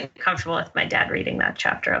 I wasn't comfortable with my dad reading that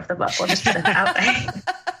chapter of the book. We'll just put it out there.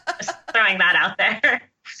 Just throwing that out there.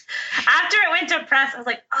 After it went to press, I was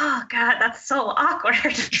like, oh, God, that's so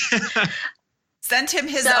awkward. Sent him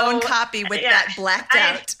his own copy with that blacked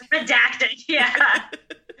out. Redacted, yeah.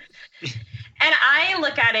 And I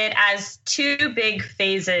look at it as two big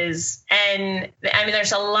phases. And I mean,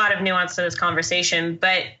 there's a lot of nuance to this conversation,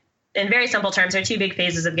 but in very simple terms, there are two big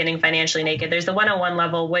phases of getting financially naked. There's the 101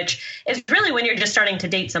 level, which is really when you're just starting to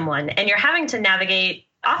date someone and you're having to navigate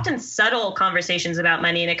often subtle conversations about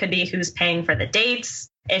money. And it could be who's paying for the dates.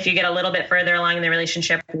 If you get a little bit further along in the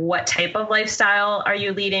relationship, what type of lifestyle are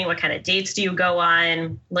you leading? What kind of dates do you go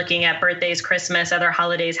on? Looking at birthdays, Christmas, other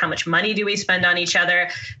holidays, how much money do we spend on each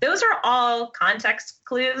other? Those are all context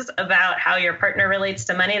clues about how your partner relates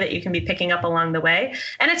to money that you can be picking up along the way.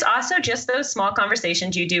 And it's also just those small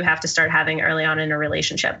conversations you do have to start having early on in a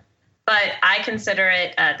relationship. But I consider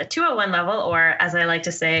it the 201 level, or as I like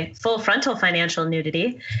to say, full frontal financial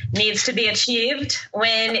nudity, needs to be achieved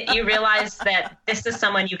when you realize that this is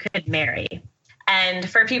someone you could marry. And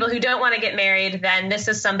for people who don't want to get married, then this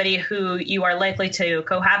is somebody who you are likely to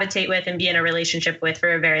cohabitate with and be in a relationship with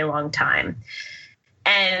for a very long time.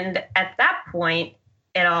 And at that point,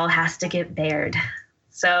 it all has to get bared.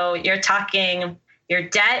 So you're talking your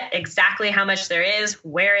debt, exactly how much there is,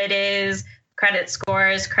 where it is, credit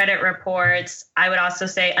scores, credit reports. I would also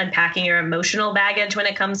say unpacking your emotional baggage when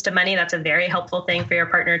it comes to money. That's a very helpful thing for your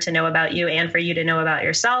partner to know about you and for you to know about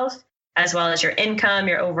yourself, as well as your income,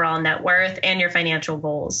 your overall net worth, and your financial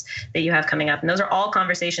goals that you have coming up. And those are all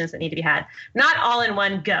conversations that need to be had, not all in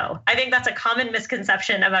one go. I think that's a common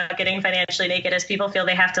misconception about getting financially naked is people feel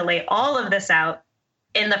they have to lay all of this out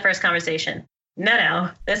in the first conversation.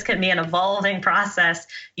 No, this can be an evolving process.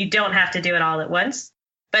 You don't have to do it all at once.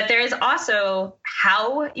 But there is also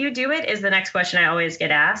how you do it is the next question I always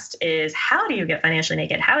get asked is how do you get financially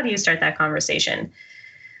naked? How do you start that conversation?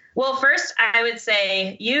 Well, first, I would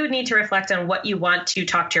say you need to reflect on what you want to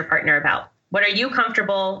talk to your partner about. What are you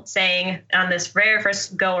comfortable saying on this very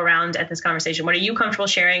first go around at this conversation? What are you comfortable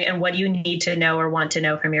sharing and what do you need to know or want to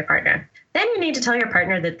know from your partner? Then you need to tell your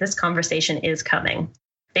partner that this conversation is coming.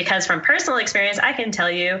 Because from personal experience, I can tell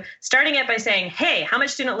you, starting it by saying, hey, how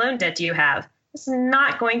much student loan debt do you have? It's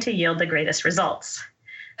not going to yield the greatest results.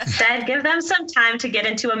 Instead, give them some time to get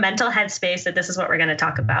into a mental headspace that this is what we're going to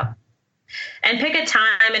talk about. And pick a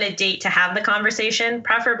time and a date to have the conversation,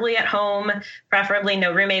 preferably at home, preferably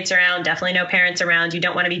no roommates around, definitely no parents around. You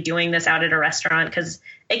don't want to be doing this out at a restaurant because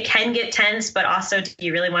it can get tense, but also do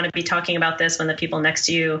you really want to be talking about this when the people next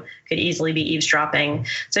to you could easily be eavesdropping?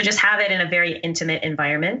 So just have it in a very intimate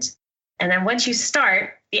environment. And then once you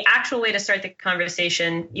start, the actual way to start the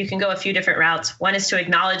conversation, you can go a few different routes. One is to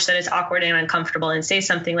acknowledge that it's awkward and uncomfortable and say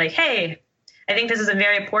something like, hey, I think this is a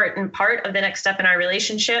very important part of the next step in our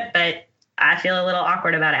relationship, but I feel a little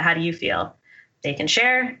awkward about it. How do you feel? They can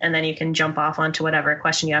share, and then you can jump off onto whatever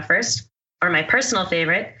question you have first. Or my personal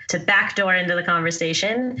favorite, to backdoor into the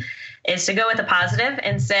conversation, is to go with a positive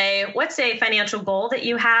and say, what's a financial goal that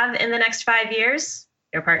you have in the next 5 years?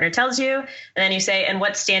 Your partner tells you, and then you say, and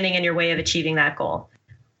what's standing in your way of achieving that goal?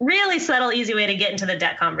 Really subtle, easy way to get into the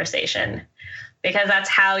debt conversation, because that's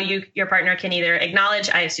how your partner can either acknowledge,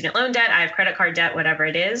 I have student loan debt, I have credit card debt, whatever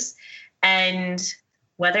it is. And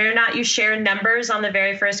whether or not you share numbers on the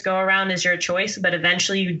very first go around is your choice, but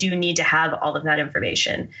eventually you do need to have all of that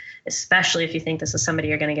information, especially if you think this is somebody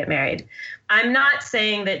you're going to get married. I'm not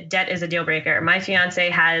saying that debt is a deal breaker. My fiance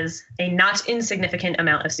has a not insignificant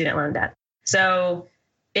amount of student loan debt. So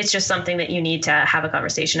it's just something that you need to have a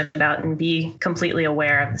conversation about and be completely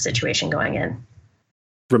aware of the situation going in.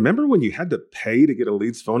 Remember when you had to pay to get a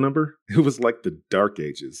lead's phone number? It was like the dark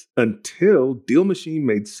ages, until Deal Machine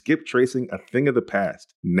made skip tracing a thing of the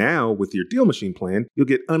past. Now, with your Deal Machine plan, you'll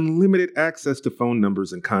get unlimited access to phone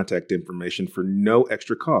numbers and contact information for no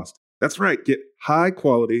extra cost. That's right, get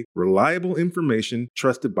high-quality, reliable information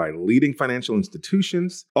trusted by leading financial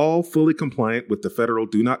institutions, all fully compliant with the federal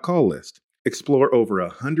Do Not Call list. Explore over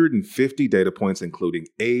 150 data points, including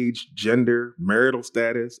age, gender, marital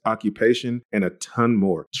status, occupation, and a ton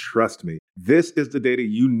more. Trust me, this is the data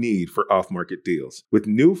you need for off-market deals. With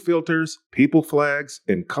new filters, people flags,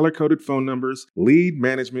 and color-coded phone numbers, lead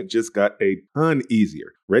management just got a ton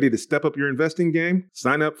easier. Ready to step up your investing game?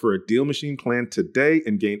 Sign up for a Deal Machine plan today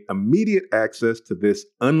and gain immediate access to this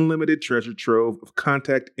unlimited treasure trove of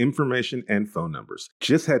contact information and phone numbers.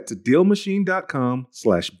 Just head to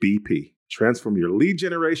DealMachine.com/BP. Transform your lead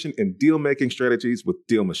generation and deal-making strategies with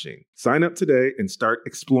Deal Machine. Sign up today and start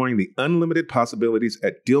exploring the unlimited possibilities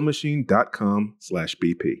at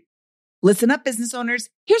DealMachine.com/BP. Listen up, business owners.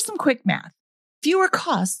 Here's some quick math. Fewer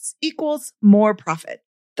costs equals more profit.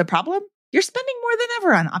 The problem? You're spending more than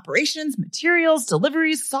ever on operations, materials,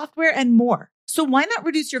 deliveries, software, and more. So why not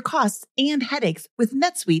reduce your costs and headaches with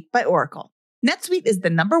NetSuite by Oracle? NetSuite is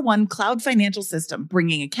the #1 cloud financial system,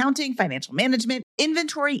 bringing accounting, financial management,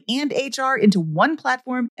 inventory, and HR into one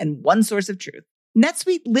platform and one source of truth.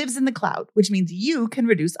 NetSuite lives in the cloud, which means you can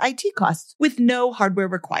reduce IT costs with no hardware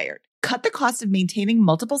required. Cut the cost of maintaining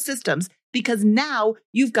multiple systems because now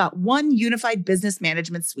you've got one unified business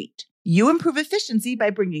management suite. You improve efficiency by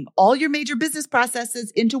bringing all your major business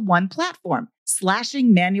processes into one platform,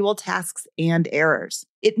 slashing manual tasks and errors.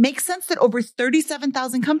 It makes sense that over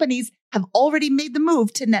 37,000 companies have already made the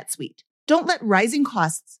move to NetSuite. Don't let rising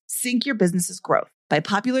costs sink your business's growth. By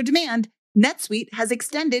popular demand, NetSuite has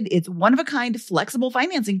extended its one-of-a-kind flexible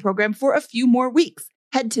financing program for a few more weeks.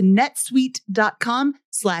 Head to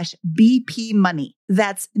netsuite.com/bpmoney.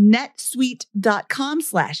 That's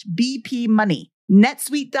netsuite.com/bpmoney.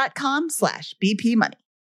 netsuite.com/bpmoney.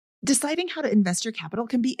 Deciding how to invest your capital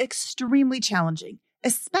can be extremely challenging,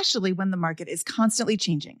 especially when the market is constantly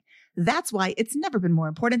changing. That's why it's never been more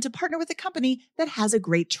important to partner with a company that has a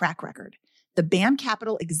great track record. The BAM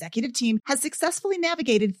Capital executive team has successfully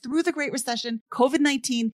navigated through the Great Recession,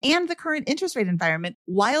 COVID-19, and the current interest rate environment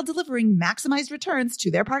while delivering maximized returns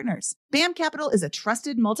to their partners. BAM Capital is a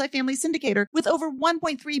trusted multifamily syndicator with over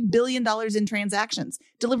 $1.3 billion in transactions,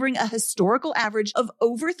 delivering a historical average of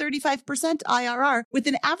over 35% IRR with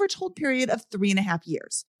an average hold period of 3.5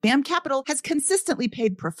 years. BAM Capital has consistently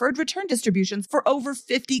paid preferred return distributions for over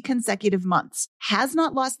 50 consecutive months, has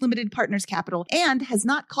not lost limited partners capital, and has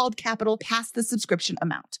not called capital past the subscription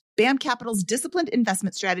amount. BAM Capital's disciplined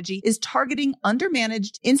investment strategy is targeting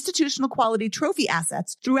undermanaged institutional quality trophy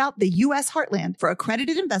assets throughout the U.S. heartland for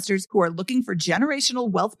accredited investors who are looking for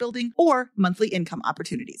generational wealth building or monthly income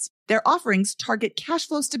opportunities. Their offerings target cash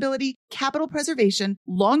flow stability, capital preservation,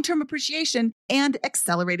 long-term appreciation, and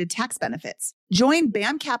accelerated tax benefits. Join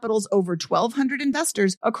BAM Capital's over 1,200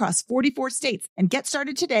 investors across 44 states and get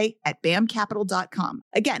started today at bamcapital.com.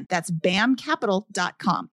 Again, that's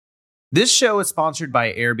bamcapital.com. This show is sponsored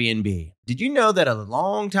by Airbnb. Did you know that a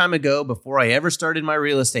long time ago, before I ever started my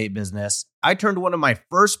real estate business, I turned one of my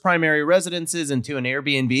first primary residences into an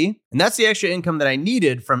Airbnb? And that's the extra income that I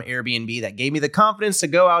needed from Airbnb that gave me the confidence to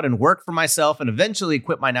go out and work for myself and eventually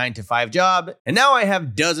quit my 9-to-5 job. And now I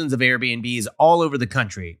have dozens of Airbnbs all over the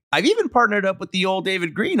country. I've even partnered up with the old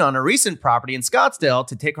David Green on a recent property in Scottsdale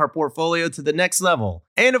to take our portfolio to the next level.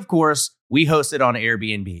 And of course, we host it on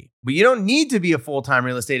Airbnb. But you don't need to be a full-time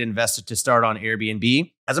real estate investor to start on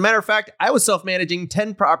Airbnb. As a matter of fact, I was self-managing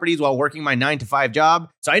 10 properties while working my 9-to-5 job,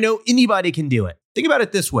 so I know anybody can do it. Think about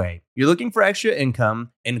it this way. You're looking for extra income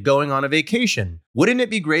and going on a vacation. Wouldn't it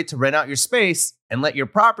be great to rent out your space and let your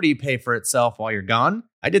property pay for itself while you're gone?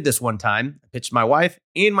 I did this one time. I pitched my wife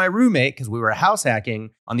and my roommate, because we were house hacking,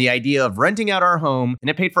 on the idea of renting out our home, and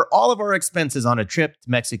it paid for all of our expenses on a trip to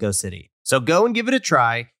Mexico City. So go and give it a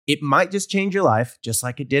try. It might just change your life, just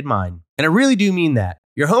like it did mine. And I really do mean that.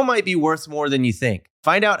 Your home might be worth more than you think.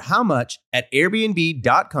 Find out how much at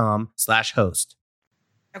airbnb.com/host.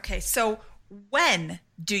 Okay, so when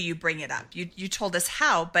do you bring it up? You told us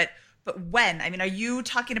how, but when? I mean, are you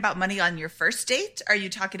talking about money on your first date? Are you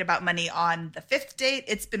talking about money on the fifth date?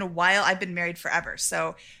 It's been a while. I've been married forever.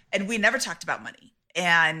 So, and we never talked about money.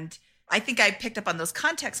 And I think I picked up on those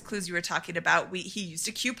context clues you were talking about. He used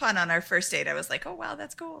a coupon on our first date. I was like, oh, wow,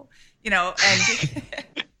 that's cool. And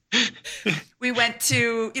we went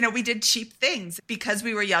to, we did cheap things because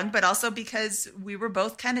we were young, but also because we were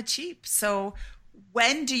both kind of cheap. So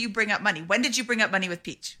when do you bring up money? When did you bring up money with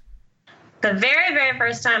Peach? The very, very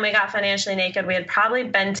first time we got financially naked, we had probably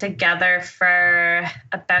been together for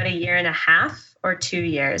about 1.5 years or 2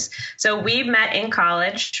 years. So we met in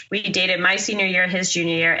college. We dated my senior year, his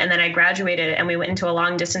junior year, and then I graduated and we went into a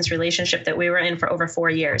long distance relationship that we were in for over 4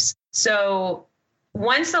 years. So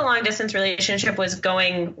once the long distance relationship was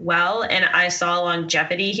going well and I saw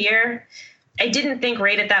longevity here, I didn't think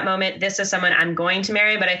right at that moment, this is someone I'm going to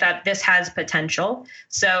marry, but I thought this has potential.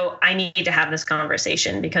 So I need to have this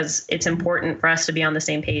conversation because it's important for us to be on the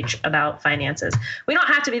same page about finances. We don't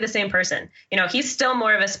have to be the same person. He's still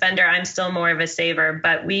more of a spender. I'm still more of a saver,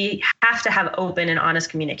 but we have to have open and honest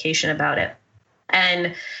communication about it.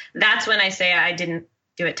 And that's when I say I didn't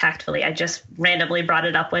do it tactfully. I just randomly brought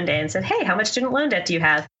it up one day and said, hey, how much student loan debt do you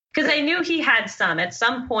have? Because I knew he had some. At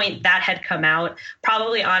some point that had come out,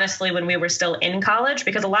 probably honestly when we were still in college,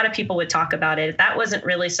 because a lot of people would talk about it. That wasn't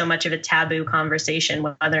really so much of a taboo conversation,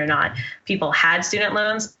 whether or not people had student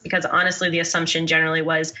loans, because honestly, the assumption generally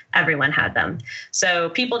was everyone had them. So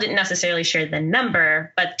people didn't necessarily share the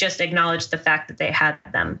number, but just acknowledge the fact that they had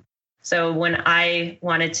them. So when I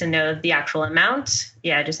wanted to know the actual amount,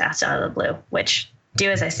 I just asked out of the blue, which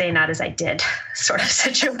do as I say, not as I did sort of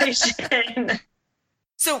situation.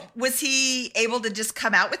 So was he able to just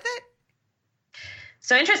come out with it?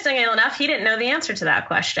 So interestingly enough, he didn't know the answer to that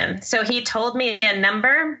question. So he told me a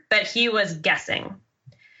number, but he was guessing.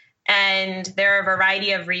 And there are a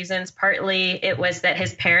variety of reasons. Partly it was that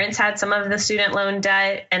his parents had some of the student loan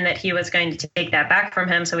debt and that he was going to take that back from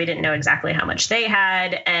him. So we didn't know exactly how much they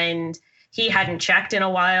had. And he hadn't checked in a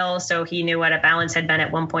while. So he knew what a balance had been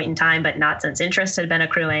at one point in time, but not since interest had been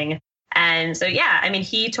accruing. And so,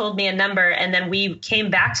 he told me a number and then we came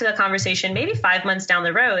back to the conversation maybe 5 months down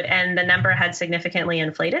the road and the number had significantly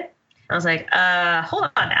inflated. I was like, hold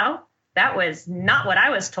on now. That was not what I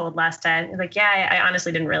was told last time. He's like, I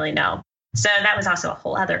honestly didn't really know. So that was also a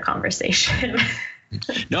whole other conversation.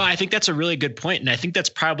 No, I think that's a really good point. And I think that's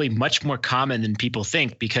probably much more common than people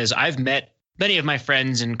think, because I've met many of my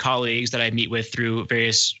friends and colleagues that I meet with through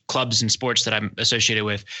various clubs and sports that I'm associated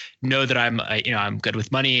with know that I'm good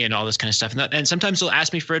with money and all this kind of stuff. And sometimes they'll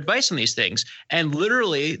ask me for advice on these things. And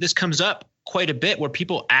literally this comes up quite a bit where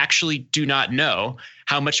people actually do not know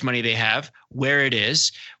how much money they have, where it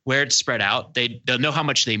is, where it's spread out. They'll know how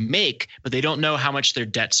much they make, but they don't know how much their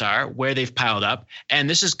debts are, where they've piled up. And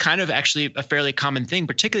this is kind of actually a fairly common thing,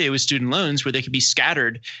 particularly with student loans, where they can be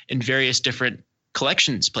scattered in various different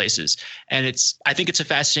collections places. And I think it's a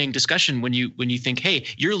fascinating discussion when you think, hey,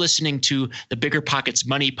 you're listening to the Bigger Pockets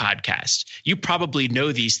Money podcast. You probably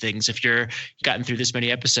know these things if you're gotten through this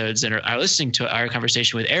many episodes and are listening to our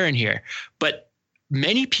conversation with Aaron here. But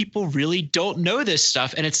many people really don't know this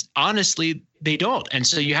stuff. And it's honestly, they don't. And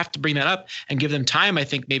so you have to bring that up and give them time, I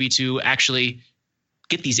think, maybe to actually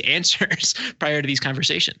get these answers prior to these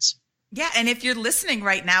conversations. Yeah. And if you're listening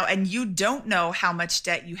right now and you don't know how much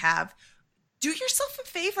debt you have, do yourself a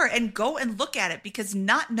favor and go and look at it, because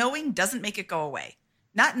not knowing doesn't make it go away.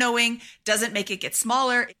 Not knowing doesn't make it get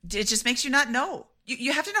smaller. It just makes you not know.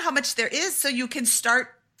 You have to know how much there is so you can start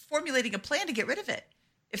formulating a plan to get rid of it,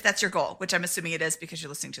 if that's your goal, which I'm assuming it is because you're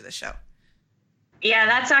listening to this show. Yeah,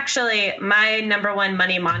 that's actually my number one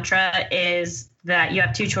money mantra, is that you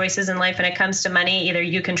have two choices in life when it comes to money. Either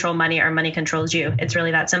you control money or money controls you. It's really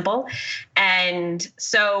that simple. And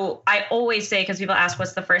so I always say, because people ask,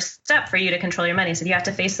 what's the first step for you to control your money? I said, you have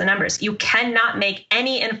to face the numbers. You cannot make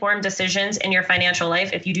any informed decisions in your financial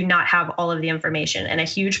life if you do not have all of the information. And a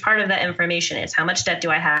huge part of that information is, how much debt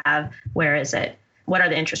do I have? Where is it? What are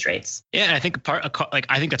the interest rates? Yeah, and I think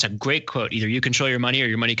I think that's a great quote. Either you control your money or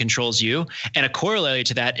your money controls you. And a corollary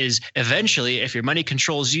to that is, eventually, if your money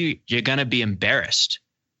controls you, you're going to be embarrassed,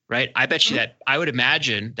 right? I bet you that I would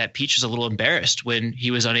imagine that Peach was a little embarrassed when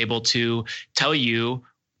he was unable to tell you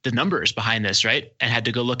the numbers behind this, right? And had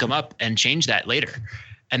to go look them up and change that later.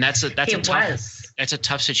 And that's a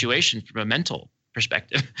tough situation from a mental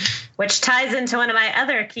perspective. Which ties into one of my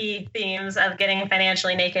other key themes of getting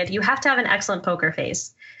financially naked. You have to have an excellent poker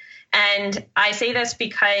face. And I say this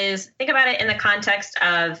because think about it in the context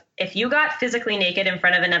of if you got physically naked in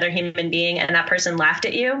front of another human being and that person laughed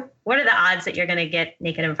at you, what are the odds that you're going to get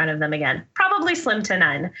naked in front of them again? Probably slim to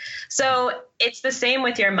none. So it's the same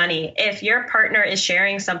with your money. If your partner is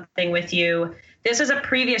sharing something with you, this is a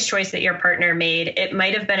previous choice that your partner made. It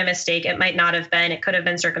might have been a mistake. It might not have been. It could have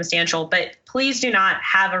been circumstantial. But please do not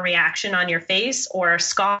have a reaction on your face or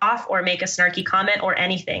scoff or make a snarky comment or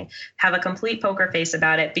anything. Have a complete poker face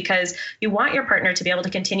about it because you want your partner to be able to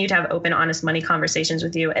continue to have open, honest money conversations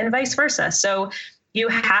with you and vice versa. So you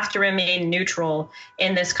have to remain neutral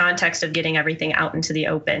in this context of getting everything out into the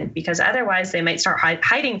open because otherwise they might start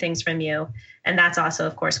hiding things from you. And that's also,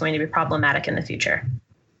 of course, going to be problematic in the future.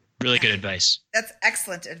 Really good advice. That's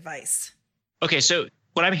excellent advice. Okay, so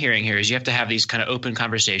what I'm hearing here is you have to have these kind of open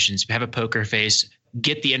conversations, have a poker face,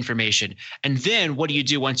 get the information. And then what do you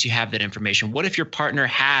do once you have that information? What if your partner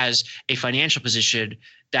has a financial position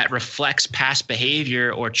that reflects past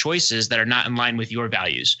behavior or choices that are not in line with your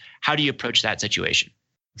values? How do you approach that situation?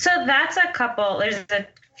 So there's a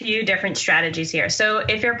few different strategies here. So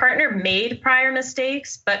if your partner made prior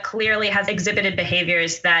mistakes, but clearly has exhibited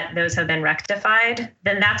behaviors that those have been rectified,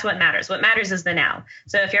 then that's what matters. What matters is the now.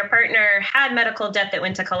 So if your partner had medical debt that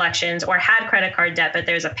went to collections or had credit card debt, but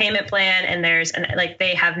there's a payment plan and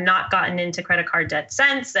they have not gotten into credit card debt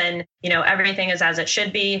since, and everything is as it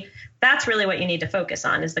should be, that's really what you need to focus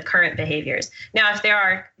on is the current behaviors. Now, if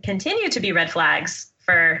there continue to be red flags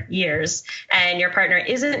for years and your partner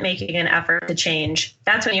isn't making an effort to change,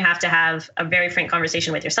 that's when you have to have a very frank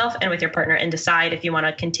conversation with yourself and with your partner and decide if you want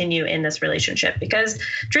to continue in this relationship. Because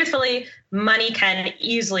truthfully, money can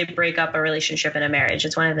easily break up a relationship in a marriage.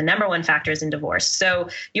 It's one of the number one factors in divorce. So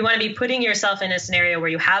you want to be putting yourself in a scenario where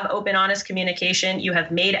you have open, honest communication. You have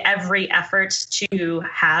made every effort to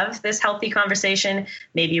have this healthy conversation.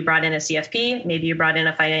 Maybe you brought in a CFP. Maybe you brought in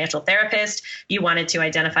a financial therapist. You wanted to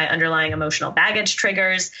identify underlying emotional baggage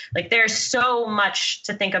triggers. There's so much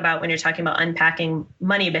to think about when you're talking about unpacking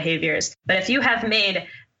money behaviors. But if you have made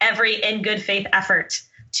every in good faith effort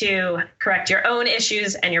to correct your own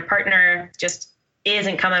issues and your partner just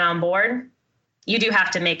isn't coming on board, you do have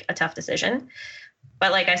to make a tough decision.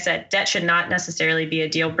 But like I said, debt should not necessarily be a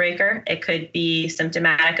deal breaker. It could be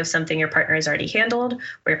symptomatic of something your partner has already handled,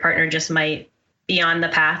 or your partner just might be on the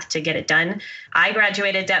path to get it done. I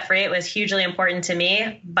graduated debt free. It was hugely important to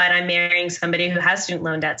me, but I'm marrying somebody who has student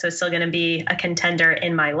loan debt. So it's still going to be a contender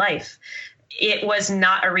in my life. It was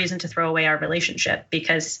not a reason to throw away our relationship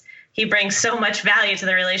because he brings so much value to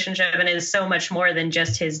the relationship and is so much more than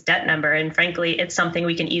just his debt number. And frankly, it's something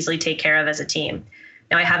we can easily take care of as a team.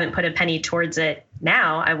 Now, I haven't put a penny towards it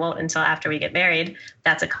now. I won't until after we get married.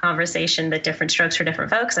 That's a conversation that different strokes for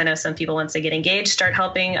different folks. I know some people, once they get engaged, start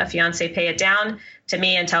helping a fiance pay it down. To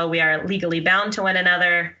me, until we are legally bound to one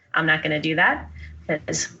another, I'm not going to do that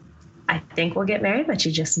because I think we'll get married, but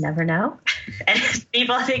you just never know. And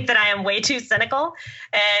people think that I am way too cynical,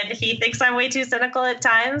 and he thinks I'm way too cynical at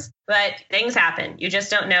times, but things happen. You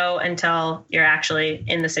just don't know until you're actually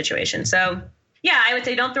in the situation. So yeah, I would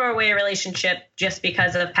say don't throw away a relationship just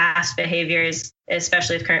because of past behaviors,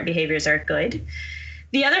 especially if current behaviors are good.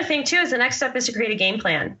 The other thing too is the next step is to create a game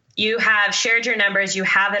plan. You have shared your numbers, you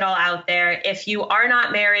have it all out there. If you are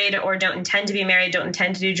not married or don't intend to be married, don't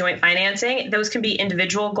intend to do joint financing, those can be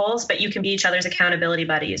individual goals, but you can be each other's accountability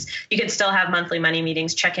buddies. You can still have monthly money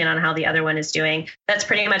meetings, check in on how the other one is doing. That's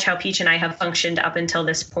pretty much how Peach and I have functioned up until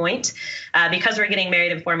this point. Because we're getting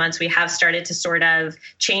married in 4 months, we have started to sort of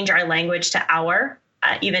change our language to our.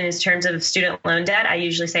 Even in terms of student loan debt, I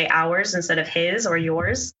usually say ours instead of his or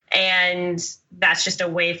yours. And that's just a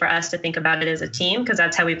way for us to think about it as a team because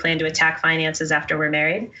that's how we plan to attack finances after we're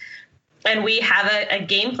married. And we have a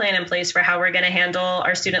game plan in place for how we're going to handle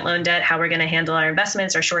our student loan debt, how we're going to handle our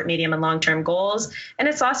investments, our short, medium, and long-term goals. And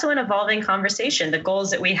it's also an evolving conversation. The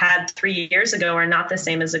goals that we had 3 years ago are not the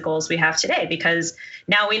same as the goals we have today because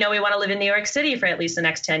now we know we want to live in New York City for at least the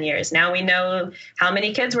next 10 years. Now we know how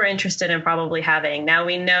many kids we're interested in probably having. Now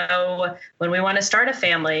we know when we want to start a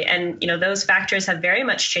family. And, those factors have very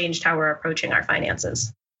much changed how we're approaching our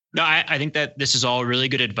finances. No, I think that this is all really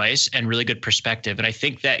good advice and really good perspective. And I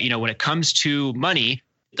think that, when it comes to money,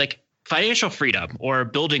 like financial freedom or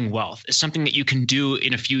building wealth is something that you can do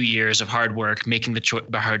in a few years of hard work, making the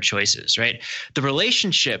hard choices, right? The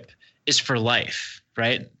relationship is for life,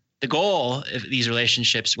 right? The goal of these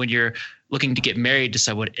relationships, when you're looking to get married to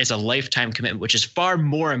someone, is a lifetime commitment, which is far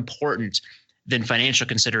more important than financial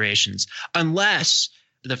considerations, unless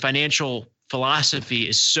the financial philosophy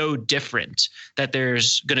is so different that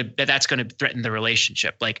that's going to threaten the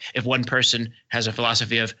relationship. Like if one person has a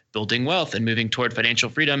philosophy of building wealth and moving toward financial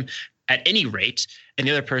freedom at any rate, and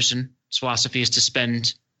the other person's philosophy is to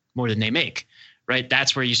spend more than they make, right?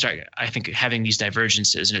 That's where you start, I think, having these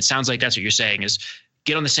divergences. And it sounds like that's what you're saying is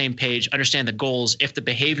get on the same page, understand the goals. If the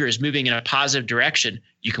behavior is moving in a positive direction,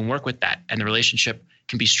 you can work with that and the relationship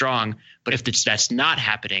can be strong. But if that's not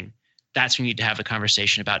happening, that's when you need to have a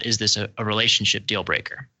conversation about, is this a relationship deal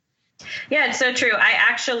breaker? Yeah, it's so true. I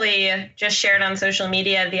actually just shared on social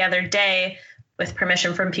media the other day, with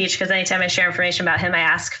permission from Peach, because anytime I share information about him, I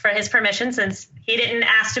ask for his permission since he didn't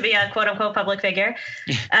ask to be a quote unquote public figure.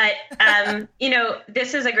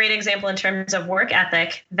 This is a great example in terms of work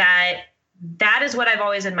ethic that is what I've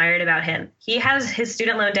always admired about him. He has his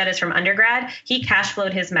student loan debt is from undergrad. He cash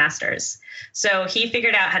flowed his master's. So he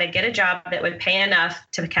figured out how to get a job that would pay enough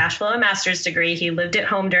to cash flow a master's degree. He lived at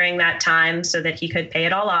home during that time so that he could pay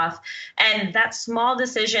it all off. And that small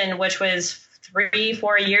decision, which was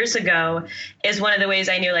 3-4 years ago, is one of the ways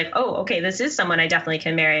I knew, like, oh, okay, this is someone I definitely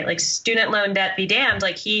can marry. Like, student loan debt be damned.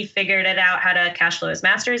 Like, he figured it out how to cash flow his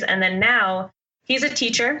master's. And then now he's a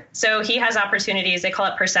teacher, so he has opportunities. They call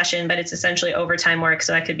it per session, but it's essentially overtime work.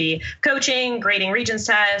 So that could be coaching, grading Regents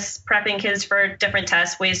tests, prepping kids for different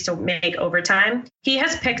tests, ways to make overtime. He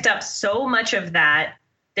has picked up so much of that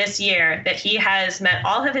this year that he has met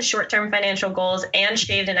all of his short-term financial goals and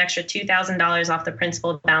shaved an extra $2,000 off the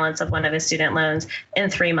principal balance of one of his student loans in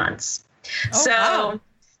 3 months. Wow.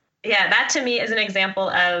 Yeah, that to me is an example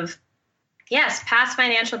of, yes, past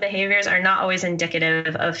financial behaviors are not always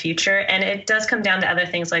indicative of future. And it does come down to other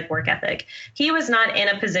things like work ethic. He was not in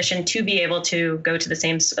a position to be able to go to the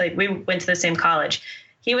same, like we went to the same college.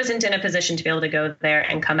 He wasn't in a position to be able to go there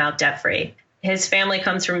and come out debt free. His family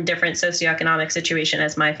comes from a different socioeconomic situation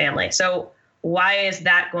as my family. So why is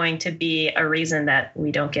that going to be a reason that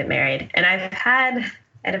we don't get married? And I had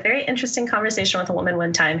a very interesting conversation with a woman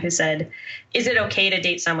one time who said, is it okay to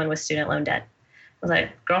date someone with student loan debt? I was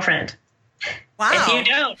like, girlfriend, wow. If you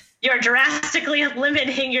don't, you're drastically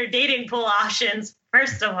limiting your dating pool options,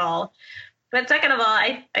 first of all. But second of all,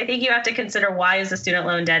 I think you have to consider, why is the student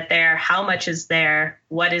loan debt there? How much is there?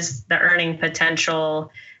 What is the earning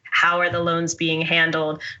potential? How are the loans being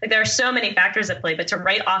handled? Like, there are so many factors at play, but to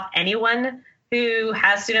write off anyone who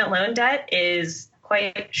has student loan debt is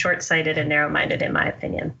quite short-sighted and narrow-minded, in my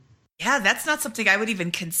opinion. Yeah, that's not something I would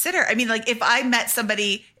even consider. I mean, like, if I met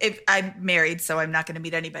somebody, if I'm married, so I'm not going to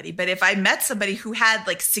meet anybody, but if I met somebody who had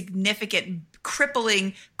like significant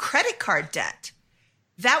crippling credit card debt,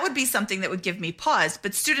 that would be something that would give me pause.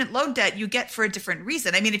 But student loan debt you get for a different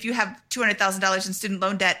reason. I mean, if you have $200,000 in student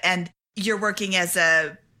loan debt and you're working as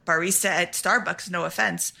a barista at Starbucks, no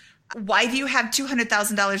offense, why do you have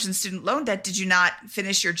 $200,000 in student loan debt? Did you not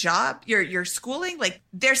finish your job, your schooling? Like,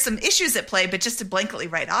 there's some issues at play, but just to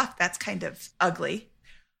blanketly write off, that's kind of ugly.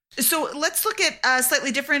 So let's look at a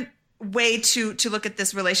slightly different way to look at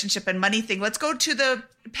this relationship and money thing. Let's go to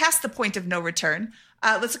past the point of no return.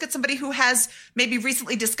 Let's look at somebody who has maybe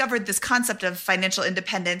recently discovered this concept of financial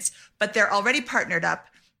independence, but they're already partnered up.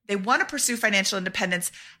 They want to pursue financial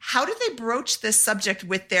independence. How do they broach this subject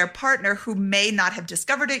with their partner who may not have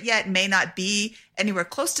discovered it yet, may not be anywhere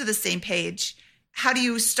close to the same page? How do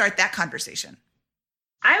you start that conversation?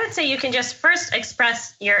 I would say you can just first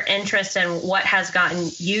express your interest in what has gotten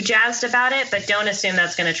you jazzed about it, but don't assume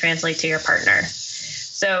that's going to translate to your partner.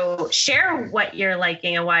 So share what you're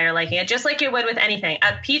liking and why you're liking it, just like you would with anything.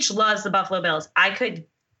 Peach loves the Buffalo Bills. I could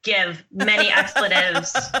give many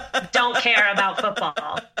expletives, don't care about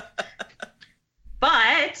football.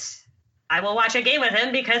 But I will watch a game with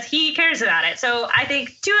him because he cares about it. So I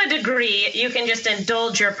think to a degree, you can just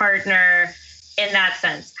indulge your partner in that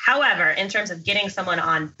sense. However, in terms of getting someone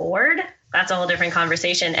on board, that's a whole different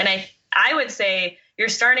conversation. And I would say your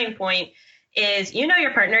starting point is, you know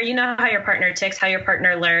your partner, you know how your partner ticks, how your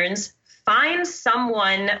partner learns. Find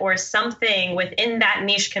someone or something within that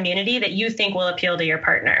niche community that you think will appeal to your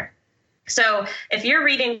partner. So if you're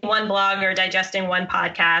reading one blog or digesting one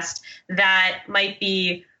podcast that might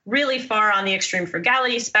be really far on the extreme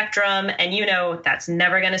frugality spectrum, and you know that's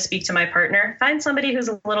never going to speak to my partner, find somebody who's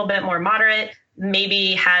a little bit more moderate,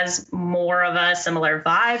 maybe has more of a similar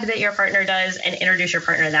vibe that your partner does, and introduce your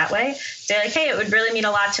partner that way. Say like, hey, it would really mean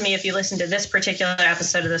a lot to me if you listened to this particular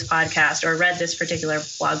episode of this podcast or read this particular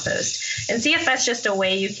blog post, and see if that's just a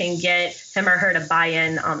way you can get him or her to buy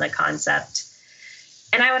in on the concept.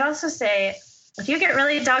 And I would also say, if you get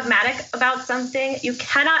really dogmatic about something, you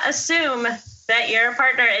cannot assume that your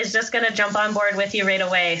partner is just going to jump on board with you right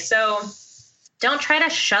away. So don't try to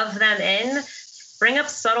shove them in. Bring up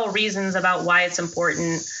subtle reasons about why it's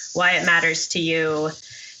important, why it matters to you.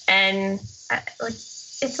 And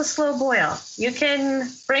it's a slow boil. You can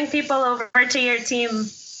bring people over to your team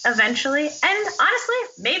eventually. And honestly,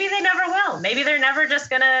 maybe they never will. Maybe they're never just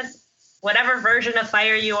going to, whatever version of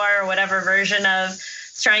FIRE you are, or whatever version of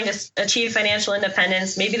trying to achieve financial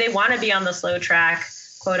independence, maybe they want to be on the slow track,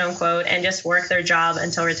 quote unquote, and just work their job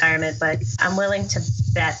until retirement. But I'm willing to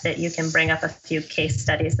bet that you can bring up a few case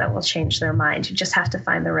studies that will change their mind. You just have to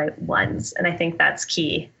find the right ones. And I think that's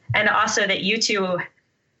key. And also that you two,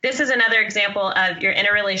 this is another example of your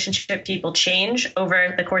interrelationship people change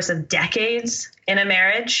over the course of decades in a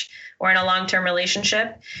marriage or in a long-term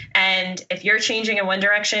relationship. And if you're changing in one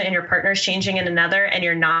direction and your partner's changing in another, and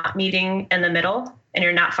you're not meeting in the middle and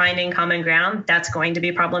you're not finding common ground, that's going to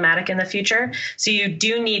be problematic in the future. So you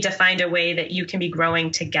do need to find a way that you can be growing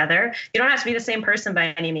together. You don't have to be the same person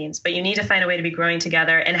by any means, but you need to find a way to be growing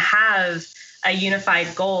together and have a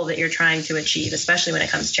unified goal that you're trying to achieve, especially when it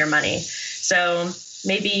comes to your money. So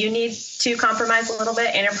maybe you need to compromise a little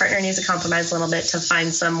bit and your partner needs to compromise a little bit to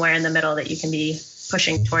find somewhere in the middle that you can be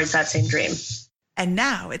pushing towards that same dream. And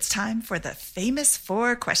now it's time for the famous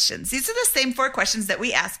 4 questions. These are the same 4 questions that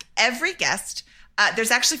we ask every guest.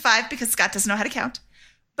 There's actually 5 because Scott doesn't know how to count.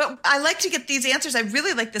 But I like to get these answers. I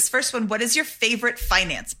really like this first one. What is your favorite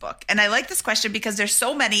finance book? And I like this question because there's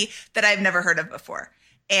so many that I've never heard of before.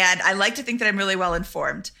 And I like to think that I'm really well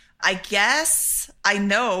informed. I guess I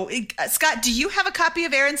know. Scott, do you have a copy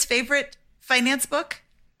of Aaron's favorite finance book?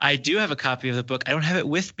 I do have a copy of the book. I don't have it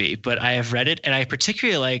with me, but I have read it. And I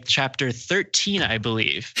particularly like chapter 13, I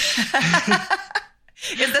believe.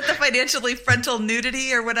 Is that the financially frontal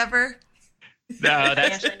nudity or whatever? No,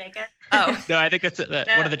 that's Oh. No, I think that's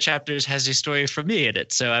one of the chapters has a story from me in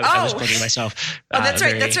it. So I was plugging myself. That's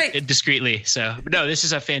right. That's right. Discreetly. So no, this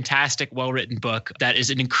is a fantastic, well-written book that is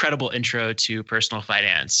an incredible intro to personal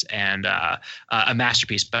finance and a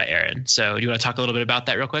masterpiece by Aaron. So do you want to talk a little bit about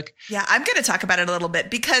that real quick? Yeah, I'm going to talk about it a little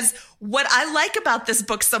bit because what I like about this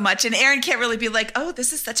book so much, and Aaron can't really be like, oh,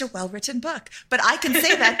 this is such a well-written book. But I can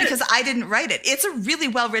say that because I didn't write it. It's a really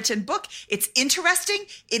well-written book. It's interesting.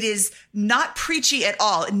 It is not preachy at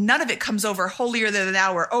all. None of it comes over holier than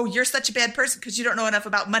thou or, oh, you're such a bad person because you don't know enough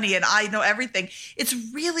about money and I know everything. It's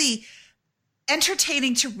really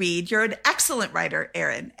entertaining to read. You're an excellent writer,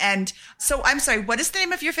 Aaron. And so I'm sorry, what is the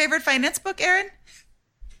name of your favorite finance book, Aaron?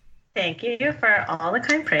 Thank you for all the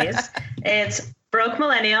kind praise. It's Broke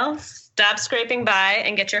Millennials, Stop Scraping By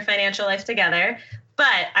and Get Your Financial Life Together.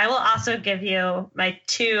 But I will also give you my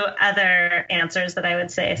 2 other answers that I would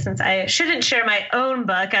say, since I shouldn't share my own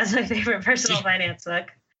book as my favorite personal finance book.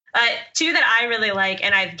 2 that I really like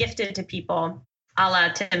and I've gifted to people, a la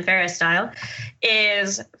Tim Ferriss style,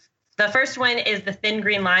 is the first one is The Thin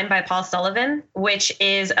Green Line by Paul Sullivan, which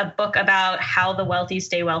is a book about how the wealthy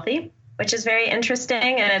stay wealthy, which is very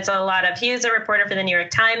interesting. And it's he is a reporter for the New York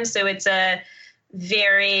Times. So it's a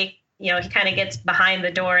very, he kind of gets behind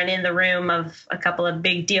the door and in the room of a couple of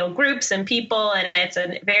big deal groups and people. And it's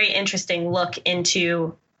a very interesting look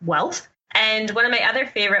into wealth. And one of my other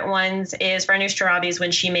favorite ones is Farnoosh Torabi's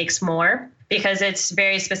When She Makes More, because it's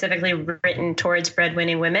very specifically written towards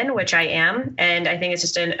breadwinning women, which I am. And I think it's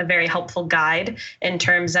just a very helpful guide in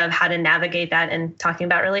terms of how to navigate that and talking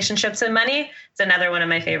about relationships and money. It's another one of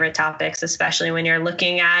my favorite topics, especially when you're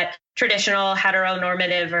looking at traditional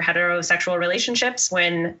heteronormative or heterosexual relationships.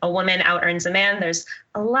 When a woman out-earns a man, there's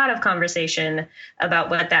a lot of conversation about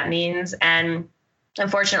what that means. And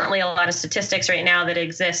unfortunately, a lot of statistics right now that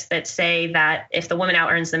exist that say that if the woman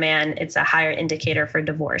out-earns the man, it's a higher indicator for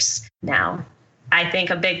divorce now. I think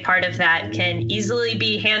a big part of that can easily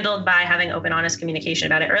be handled by having open, honest communication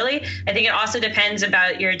about it early. I think it also depends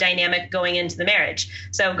about your dynamic going into the marriage.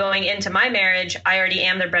 So going into my marriage, I already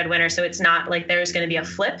am the breadwinner. So it's not like there's going to be a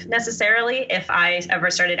flip necessarily if I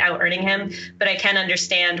ever started out earning him. But I can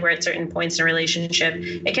understand where at certain points in a relationship,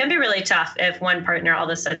 it can be really tough if one partner all of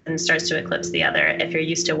a sudden starts to eclipse the other if you're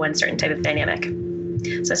used to one certain type of dynamic.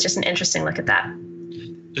 So it's just an interesting look at that.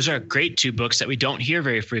 Those are great 2 books that we don't hear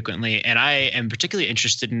very frequently. And I am particularly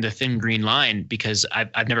interested in The Thin Green Line because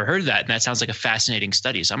I've never heard of that. And that sounds like a fascinating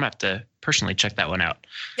study. So I'm going to have to personally check that one out.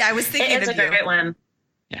 Yeah, I was thinking it's a great one.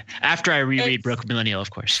 Yeah. After I reread Broke Millennial, of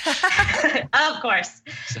course. Of course.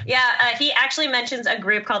 Yeah. He actually mentions a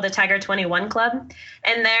group called the Tiger 21 Club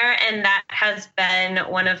in there. And that has been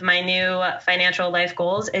one of my new financial life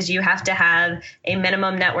goals is you have to have a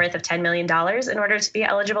minimum net worth of $10 million in order to be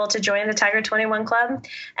eligible to join the Tiger 21 Club.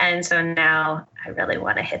 And so now I really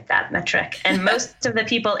want to hit that metric. And most of the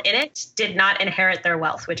people in it did not inherit their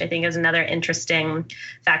wealth, which I think is another interesting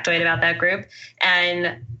factoid about that group.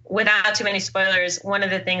 And without too many spoilers, one of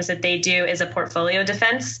the things that they do is a portfolio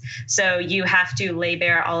defense. So you have to lay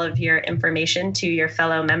bare all of your information to your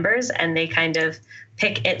fellow members, and they kind of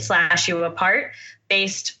pick it / you apart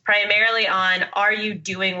based primarily on, are you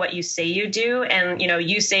doing what you say you do? And,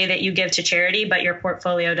 you say that you give to charity, but your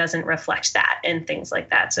portfolio doesn't reflect that and things like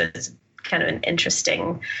that. So it's kind of an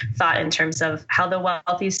interesting thought in terms of how the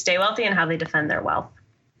wealthy stay wealthy and how they defend their wealth.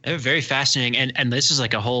 Very fascinating. And this is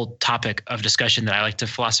like a whole topic of discussion that I like to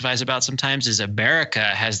philosophize about sometimes, is America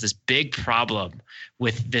has this big problem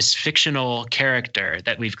with this fictional character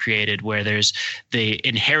that we've created where there's the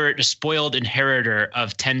spoiled inheritor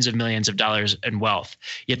of tens of millions of dollars in wealth.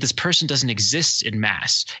 Yet this person doesn't exist in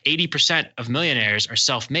mass. 80% of millionaires are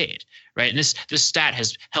self-made, right? And this stat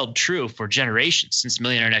has held true for generations since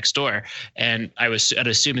Millionaire Next Door. And I'd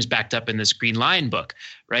assume is backed up in this Green Line book,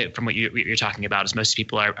 right? From what you're talking about, is most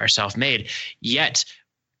people are self-made. Yet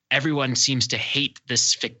everyone seems to hate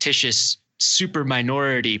this fictitious super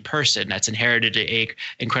minority person that's inherited a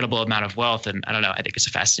incredible amount of wealth. And I don't know, I think it's a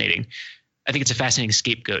fascinating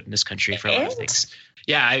scapegoat in this country for a lot of things.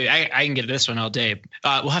 Yeah, I can get this one all day.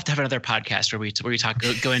 We'll have to have another podcast where we talk,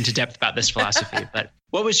 go into depth about this philosophy. But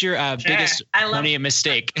what was your biggest money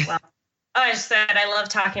mistake? Well, I just said I love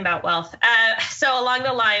talking about wealth. So along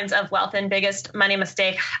the lines of wealth and biggest money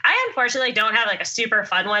mistake, I unfortunately don't have like a super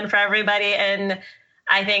fun one for everybody. And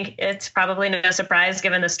I think it's probably no surprise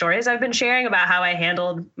given the stories I've been sharing about how I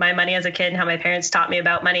handled my money as a kid and how my parents taught me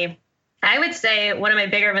about money. I would say one of my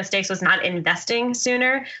bigger mistakes was not investing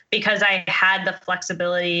sooner, because I had the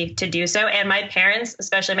flexibility to do so. And my parents,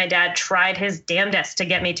 especially my dad, tried his damnedest to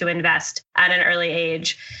get me to invest at an early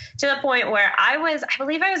age, to the point where I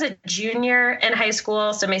believe I was a junior in high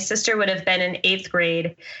school. So my sister would have been in 8th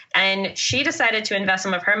grade, and she decided to invest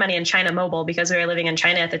some of her money in China Mobile because we were living in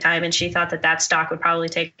China at the time. And she thought that stock would probably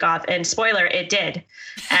take off, and spoiler, it did.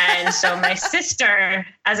 And so my sister,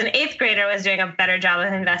 as an 8th grader, was doing a better job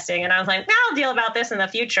of investing. And I was like, I'll deal about this in the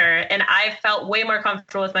future. And I felt way more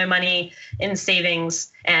comfortable with my money in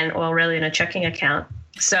savings and, well, really in a checking account.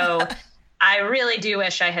 So I really do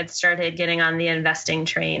wish I had started getting on the investing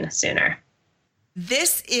train sooner.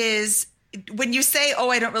 This is, when you say,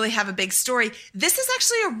 I don't really have a big story, this is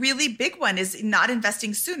actually a really big one, is not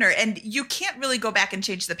investing sooner. And you can't really go back and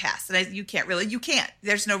change the past. And you can't.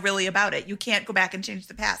 There's no really about it. You can't go back and change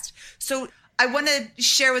the past. So I want to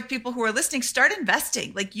share with people who are listening, start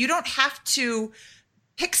investing. Like, you don't have to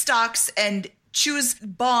pick stocks and choose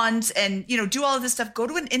bonds and, do all of this stuff. Go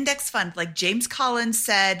to an index fund, like James Collins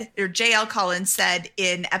said, or JL Collins said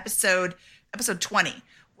in episode 20.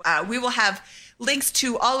 We will have links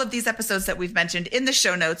to all of these episodes that we've mentioned in the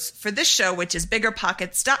show notes for this show, which is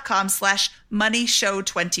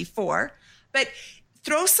biggerpockets.com/moneyshow24. But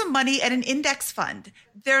throw some money at an index fund.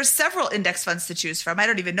 There are several index funds to choose from. I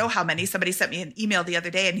don't even know how many. Somebody sent me an email the other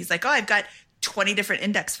day and he's like, I've got 20 different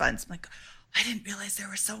index funds. I'm like, I didn't realize there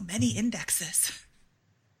were so many indexes.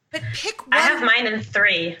 But pick one. I have mine in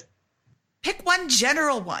 3. Pick one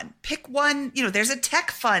general one. Pick one, there's a tech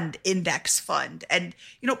fund, index fund, and,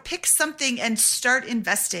 pick something and start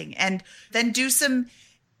investing, and then do some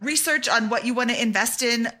research on what you want to invest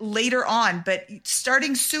in later on. But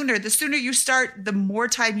starting sooner, the sooner you start, the more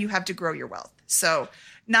time you have to grow your wealth. So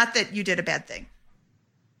not that you did a bad thing.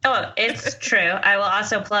 Oh, it's true. I will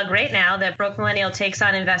also plug right now that Broke Millennial Takes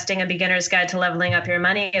on Investing, A Beginner's Guide to Leveling Up Your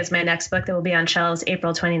Money is my next book that will be on shelves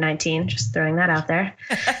April 2019. Just throwing that out there.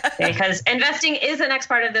 Because investing is the next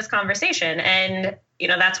part of this conversation. And,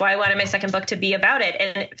 that's why I wanted my second book to be about it.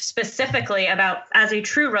 And specifically about, as a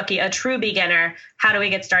true rookie, a true beginner, how do we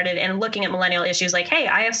get started? And looking at millennial issues like, hey,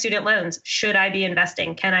 I have student loans. Should I be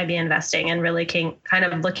investing? Can I be investing? And really kind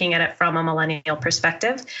of looking at it from a millennial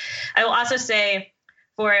perspective. I will also say,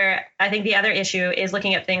 I think the other issue is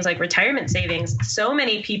looking at things like retirement savings. So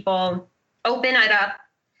many people open it up,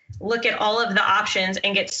 look at all of the options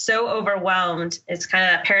and get so overwhelmed. It's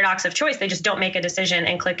kind of a paradox of choice. They just don't make a decision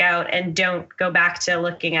and click out and don't go back to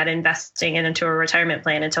looking at investing into a retirement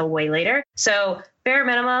plan until way later. So bare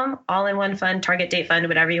minimum, all-in-one fund, target date fund,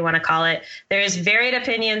 whatever you want to call it. There's varied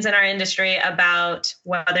opinions in our industry about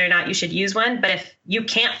whether or not you should use one. But if you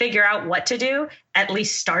can't figure out what to do, at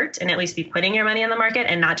least start and at least be putting your money in the market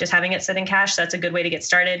and not just having it sit in cash. That's a good way to get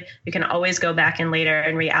started. You can always go back in later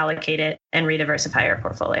and reallocate it and rediversify your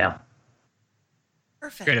portfolio.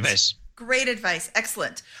 Perfect. Great advice. Great advice.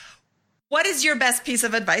 Excellent. What is your best piece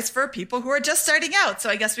of advice for people who are just starting out?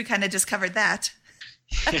 So I guess we kind of just covered that.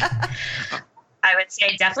 I would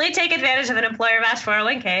say definitely take advantage of an employer match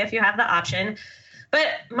 401k if you have the option. But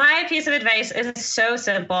my piece of advice is so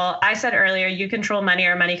simple. I said earlier, you control money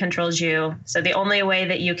or money controls you. So the only way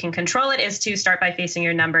that you can control it is to start by facing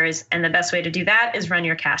your numbers. And the best way to do that is run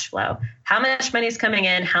your cash flow. How much money is coming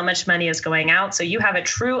in, how much money is going out. So you have a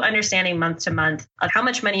true understanding month to month of how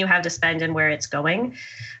much money you have to spend and where it's going.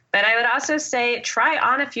 But I would also say try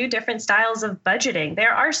on a few different styles of budgeting.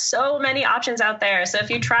 There are so many options out there. So if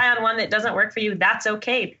you try on one that doesn't work for you, that's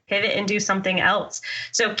okay. Pivot and do something else.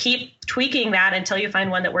 So keep tweaking that until you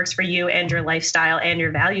find one that works for you and your lifestyle and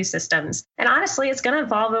your value systems. And honestly, it's going to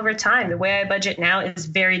evolve over time. The way I budget now is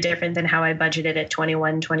very different than how I budgeted at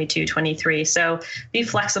 21, 22, 23. So be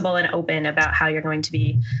flexible and open about how you're going to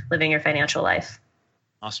be living your financial life.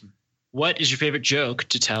 Awesome. What is your favorite joke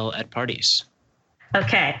to tell at parties?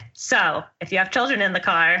 Okay, so if you have children in the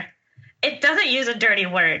car, it doesn't use a dirty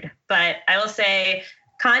word, but I will say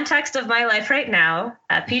context of my life right now.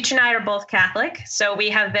 Peach and I are both Catholic, so we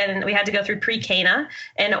had to go through pre-Cana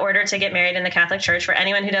in order to get married in the Catholic Church. For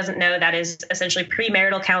anyone who doesn't know, that is essentially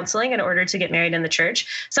premarital counseling in order to get married in the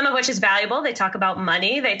church, some of which is valuable. They talk about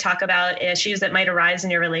money. They talk about issues that might arise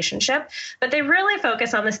in your relationship, but they really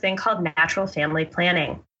focus on this thing called natural family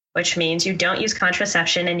planning, which means you don't use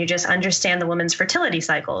contraception and you just understand the woman's fertility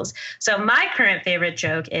cycles. So my current favorite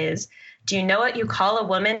joke is, do you know what you call a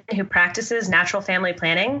woman who practices natural family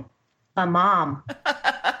planning? A mom.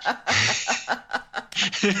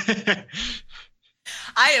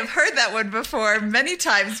 I have heard that one before many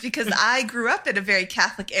times because I grew up in a very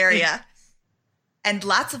Catholic area and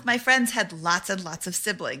lots of my friends had lots and lots of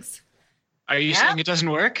siblings. Are you saying it doesn't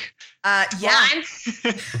work? Yeah.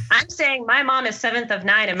 Well, I'm saying my mom is 7th of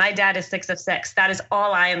 9 and my dad is 6th of 6. That is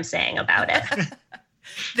all I am saying about it.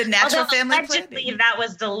 The natural family allegedly planning. that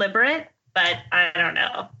was deliberate, but I don't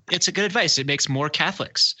know. It's a good advice. It makes more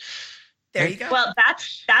Catholics. There you go. Well,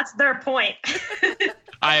 that's their point.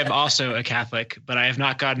 I am also a Catholic, but I have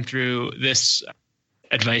not gotten through this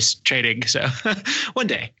advice training. So one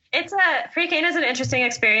day. Pre-Cana is an interesting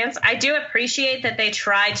experience. I do appreciate that they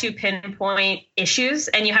try to pinpoint issues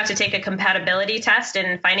and you have to take a compatibility test,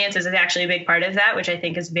 and finances is actually a big part of that, which I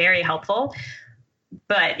think is very helpful.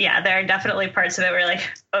 But yeah, there are definitely parts of it where you're like,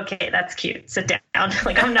 okay, that's cute. Sit down.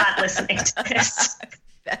 Like, I'm not listening to this.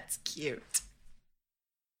 That's cute.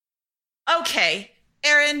 Okay,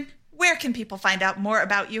 Erin, where can people find out more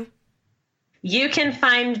about you? You can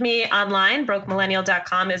find me online.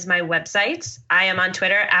 BrokeMillennial.com is my website. I am on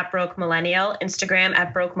Twitter @BrokeMillennial, Instagram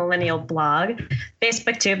 @BrokeMillennialBlog,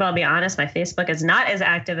 Facebook too, but I'll be honest, my Facebook is not as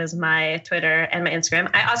active as my Twitter and my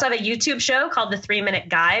Instagram. I also have a YouTube show called The 3-Minute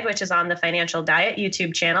Guide, which is on the Financial Diet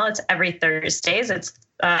YouTube channel. It's every Thursdays. It's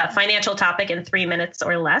a financial topic in 3 minutes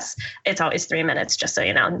or less. It's always 3 minutes, just so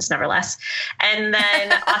you know. It's never less. And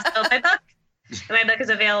then also my book. My book is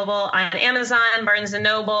available on Amazon, Barnes &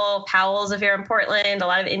 Noble, Powell's if you're in Portland, a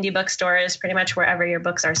lot of indie bookstores, pretty much wherever your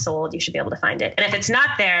books are sold, you should be able to find it. And if it's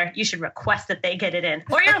not there, you should request that they get it in.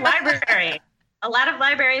 Or your library. A lot of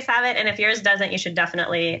libraries have it, and if yours doesn't, you should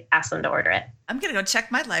definitely ask them to order it. I'm going to go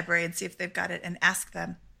check my library and see if they've got it and ask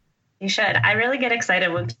them. You should. I really get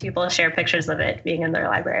excited when people share pictures of it being in their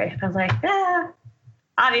library. I was like,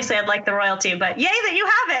 obviously I'd like the royalty, but yay that you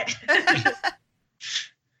have it.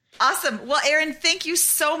 Awesome. Well, Erin, thank you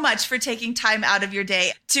so much for taking time out of your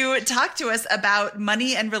day to talk to us about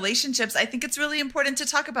money and relationships. I think it's really important to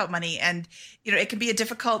talk about money, and, it can be a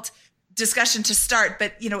difficult discussion to start,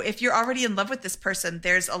 but, if you're already in love with this person,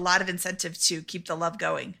 there's a lot of incentive to keep the love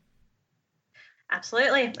going.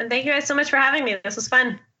 Absolutely. And thank you guys so much for having me. This was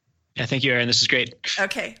fun. Yeah, thank you, Erin. This is great.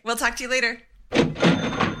 Okay. We'll talk to you later.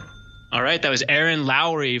 All right, that was Erin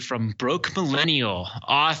Lowry from Broke Millennial,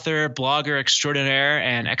 author, blogger extraordinaire,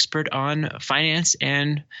 and expert on finance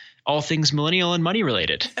and all things millennial and money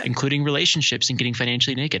related, including relationships and getting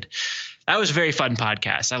financially naked. That was a very fun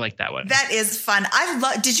podcast. I like that one. That is fun.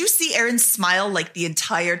 Did you see Erin smile like the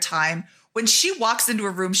entire time? When she walks into a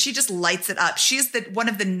room, she just lights it up. She's one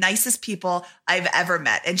of the nicest people I've ever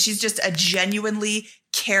met, and she's just a genuinely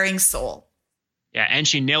caring soul. Yeah, and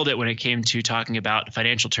she nailed it when it came to talking about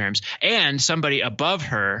financial terms. And somebody above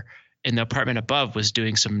her in the apartment above was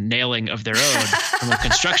doing some nailing of their own from a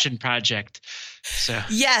construction project. So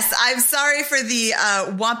yes, I'm sorry for the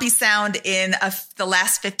wompy sound in the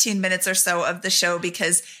last 15 minutes or so of the show,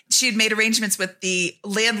 because she had made arrangements with the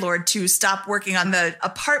landlord to stop working on the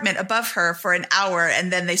apartment above her for an hour.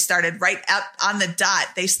 And then they started right up on the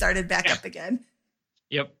dot. They started back up again.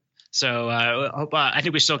 Yep. So I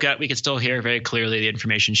think we can still hear very clearly the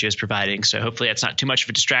information she was providing. So hopefully that's not too much of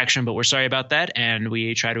a distraction, but we're sorry about that. And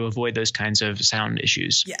we try to avoid those kinds of sound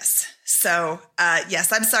issues. Yes. So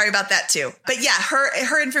yes, I'm sorry about that too. But yeah,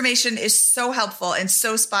 her information is so helpful and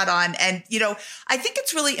so spot on. And, I think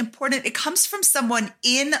it's really important. It comes from someone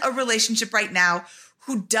in a relationship right now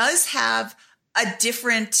who does have a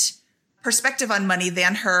different perspective on money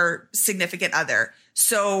than her significant other.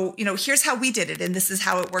 So, here's how we did it. And this is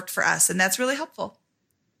how it worked for us. And that's really helpful.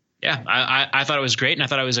 Yeah, I thought it was great. And I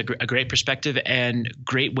thought it was a great perspective and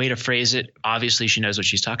great way to phrase it. Obviously, she knows what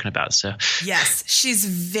she's talking about. So yes, she's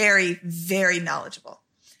very, very knowledgeable.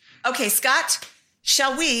 Okay, Scott,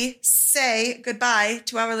 shall we say goodbye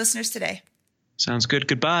to our listeners today? Sounds good.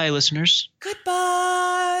 Goodbye, listeners.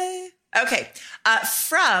 Goodbye. Okay.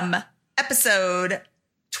 From episode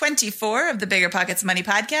 24 of the Bigger Pockets Money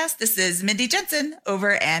Podcast, this is Mindy Jensen,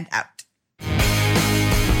 over and out.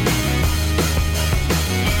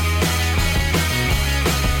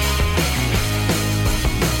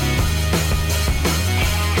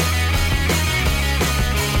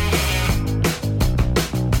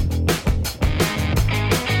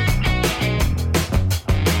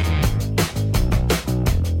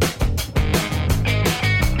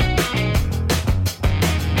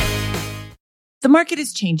 The market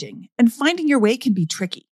is changing, and finding your way can be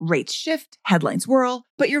tricky. Rates shift, headlines whirl,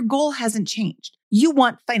 but your goal hasn't changed. You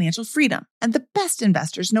want financial freedom, and the best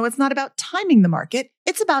investors know it's not about timing the market,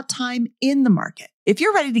 it's about time in the market. If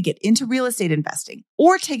you're ready to get into real estate investing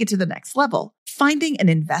or take it to the next level, finding an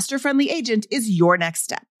investor-friendly agent is your next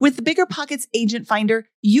step. With the Bigger Pockets Agent Finder,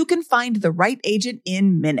 you can find the right agent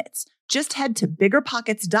in minutes. Just head to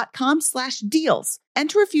biggerpockets.com/deals.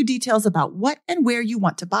 Enter a few details about what and where you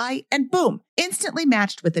want to buy, and boom, instantly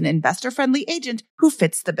matched with an investor-friendly agent who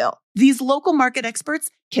fits the bill. These local market experts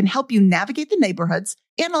can help you navigate the neighborhoods,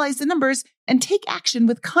 analyze the numbers, and take action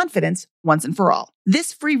with confidence once and for all.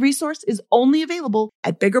 This free resource is only available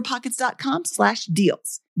at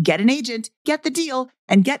biggerpockets.com/deals. Get an agent, get the deal,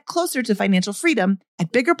 and get closer to financial freedom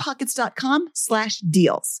at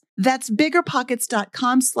biggerpockets.com/deals. That's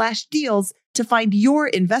biggerpockets.com/deals to find your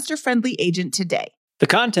investor-friendly agent today. The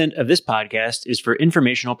content of this podcast is for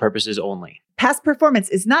informational purposes only. Past performance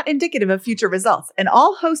is not indicative of future results, and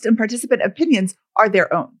all host and participant opinions are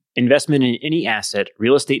their own. Investment in any asset,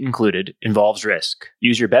 real estate included, involves risk.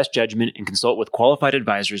 Use your best judgment and consult with qualified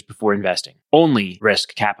advisors before investing. Only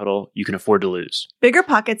risk capital you can afford to lose. Bigger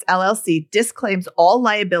Pockets LLC disclaims all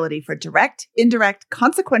liability for direct, indirect,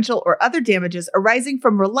 consequential, or other damages arising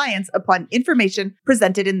from reliance upon information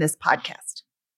presented in this podcast.